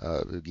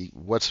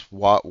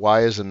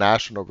 Why is a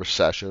national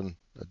recession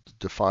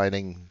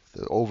defining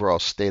the overall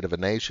state of a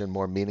nation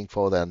more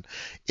meaningful than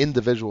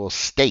individual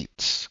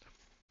states?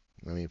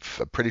 I mean,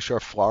 I'm pretty sure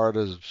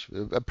Florida's.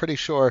 I'm pretty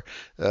sure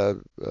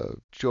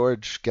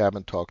George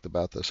Gammon talked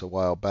about this a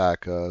while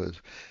back.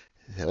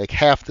 Like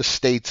half the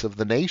states of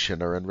the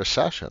nation are in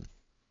recession,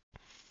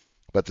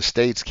 but the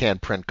states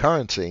can't print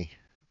currency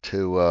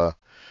to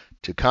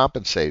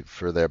compensate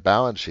for their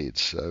balance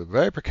sheets. A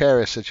very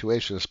precarious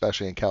situation,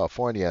 especially in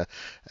California,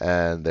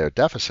 and their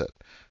deficit,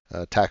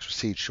 tax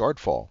receipt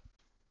shortfall.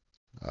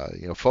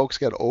 Folks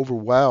get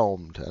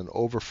overwhelmed and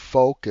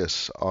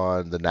over-focus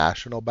on the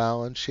national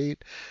balance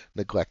sheet,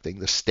 neglecting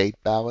the state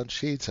balance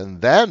sheets,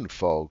 and then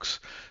folks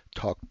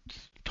talk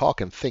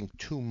talk and think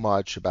too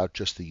much about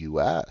just the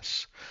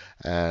U.S.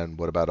 and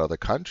what about other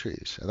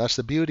countries? And that's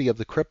the beauty of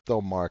the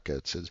crypto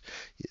markets. Is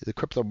the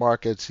crypto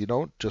markets, you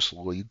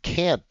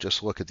can't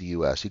just look at the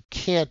U.S. You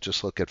can't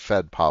just look at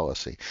Fed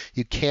policy.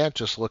 You can't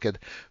just look at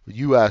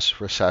U.S.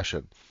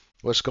 recession.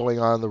 What's going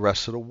on in the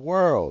rest of the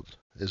world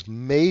is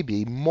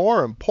maybe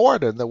more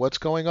important than what's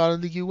going on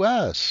in the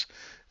U.S.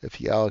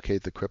 if you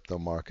allocate the crypto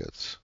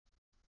markets.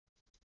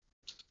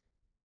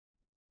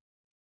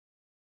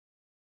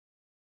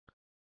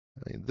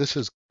 I mean, this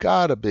has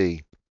got to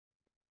be,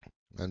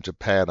 and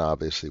Japan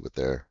obviously with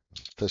their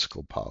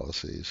fiscal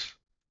policies.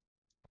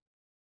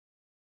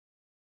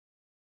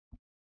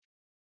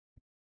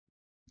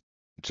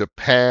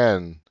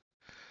 Japan,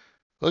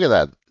 look at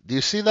that. Do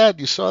you see that?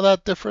 You saw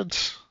that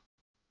difference?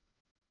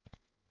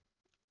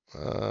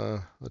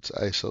 Let's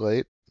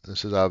isolate.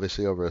 This is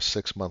obviously over a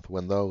 6-month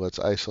window. Let's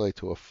isolate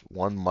to a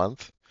 1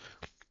 month.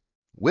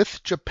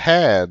 With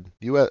Japan,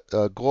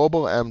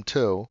 global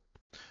M2,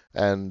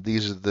 and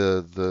these are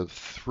the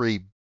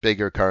three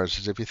bigger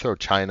currencies. If you throw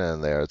China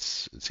in there,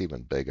 it's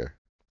even bigger.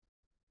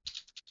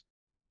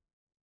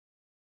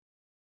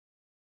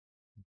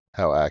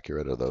 How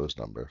accurate are those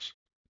numbers?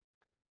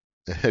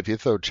 If you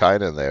throw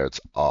China in there, it's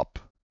up.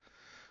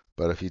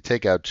 But if you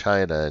take out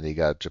China and you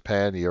got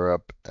Japan,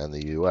 Europe, and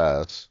the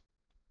US,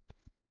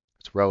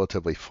 it's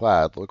relatively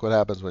flat. Look what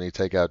happens when you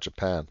take out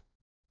Japan.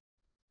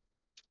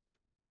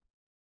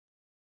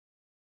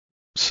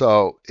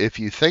 So if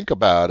you think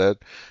about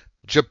it,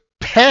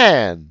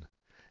 Japan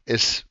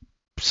is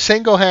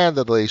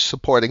single-handedly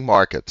supporting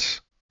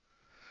markets.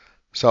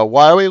 So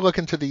why are we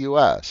looking to the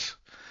U.S.?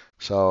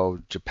 So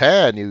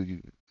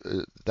Japan,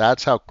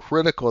 that's how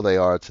critical they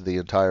are to the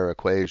entire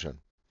equation.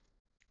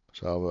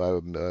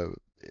 So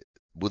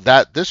with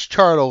this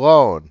chart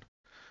alone,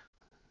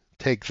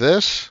 take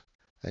this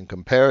and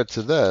compare it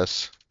to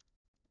this.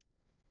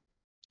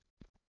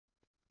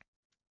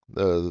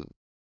 The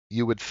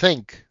You would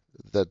think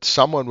that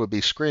someone would be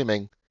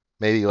screaming,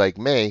 maybe like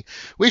me,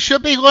 we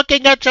should be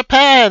looking at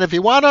Japan. If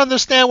you want to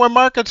understand where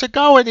markets are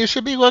going, you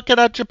should be looking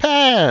at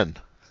Japan.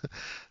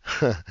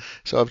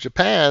 So if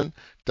Japan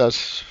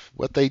does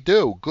what they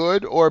do,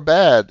 good or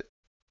bad,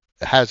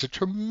 it has a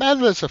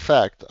tremendous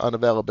effect on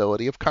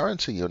availability of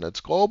currency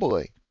units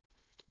globally.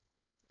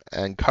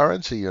 And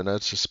currency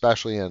units,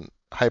 especially in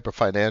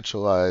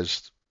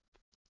hyper-financialized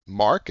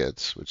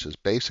markets, which is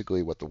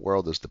basically what the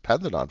world is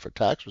dependent on for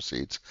tax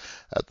receipts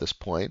at this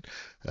point,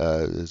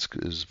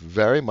 is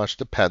very much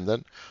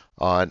dependent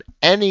on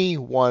any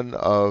one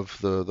of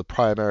the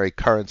primary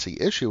currency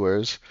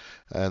issuers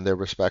and their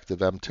respective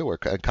M2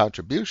 and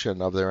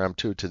contribution of their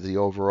M2 to the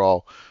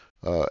overall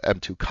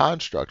M2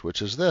 construct,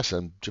 which is this.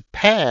 And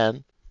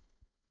Japan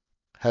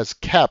has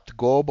kept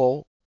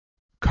global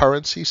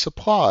currency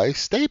supply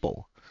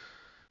stable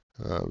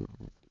uh,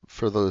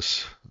 for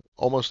those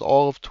almost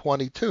all of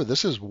 22.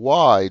 This is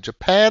why,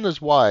 Japan is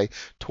why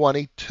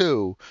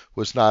 22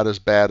 was not as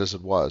bad as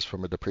it was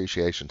from a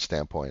depreciation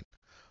standpoint.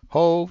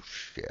 Oh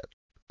shit.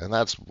 And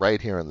that's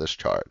right here in this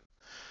chart.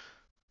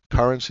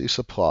 Currency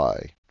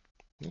supply.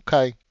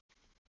 Okay.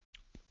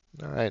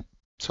 All right.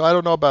 So I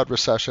don't know about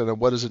recession and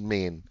what does it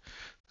mean?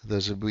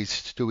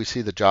 Do we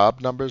see the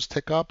job numbers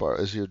tick up, or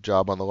is your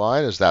job on the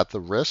line? Is that the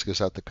risk? Is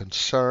that the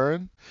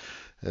concern?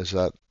 Is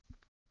that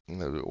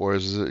or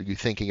is you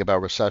thinking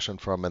about recession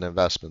from an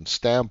investment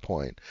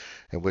standpoint?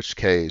 In which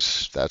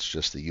case, that's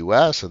just the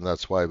U.S. and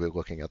that's why we're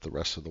looking at the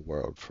rest of the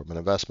world. From an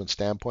investment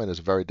standpoint, is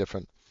a very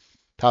different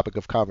topic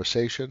of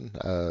conversation.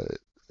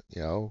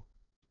 You know,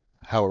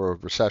 how a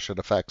recession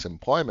affects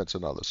employment's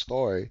another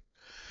story.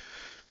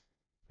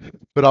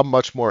 But I'm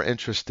much more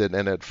interested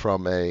in it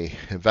from a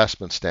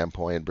investment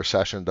standpoint.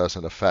 Recession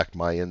doesn't affect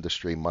my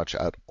industry much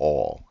at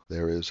all.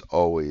 There is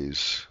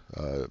always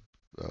uh,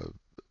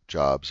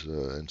 jobs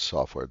in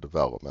software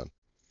development.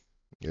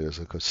 It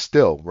is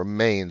still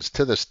remains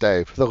to this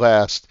day for the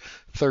last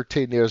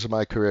 13 years of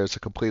my career. It's a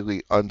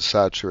completely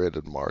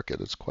unsaturated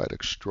market. It's quite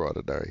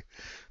extraordinary.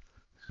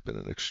 It's been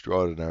an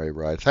extraordinary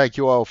ride. Thank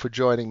you all for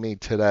joining me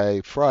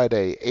today,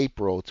 Friday,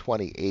 April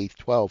 28th,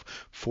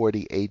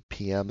 12:48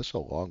 p.m. This is a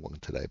long one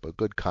today, but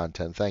good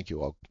content. Thank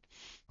you all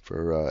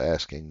for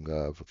asking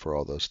for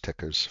all those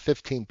tickers.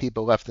 15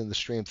 people left in the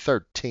stream,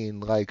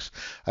 13 likes.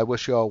 I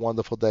wish you all a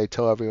wonderful day.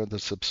 Tell everyone to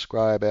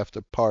subscribe after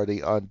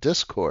party on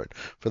Discord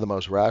for the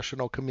most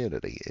rational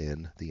community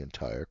in the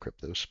entire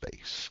crypto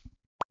space.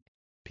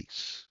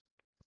 Peace.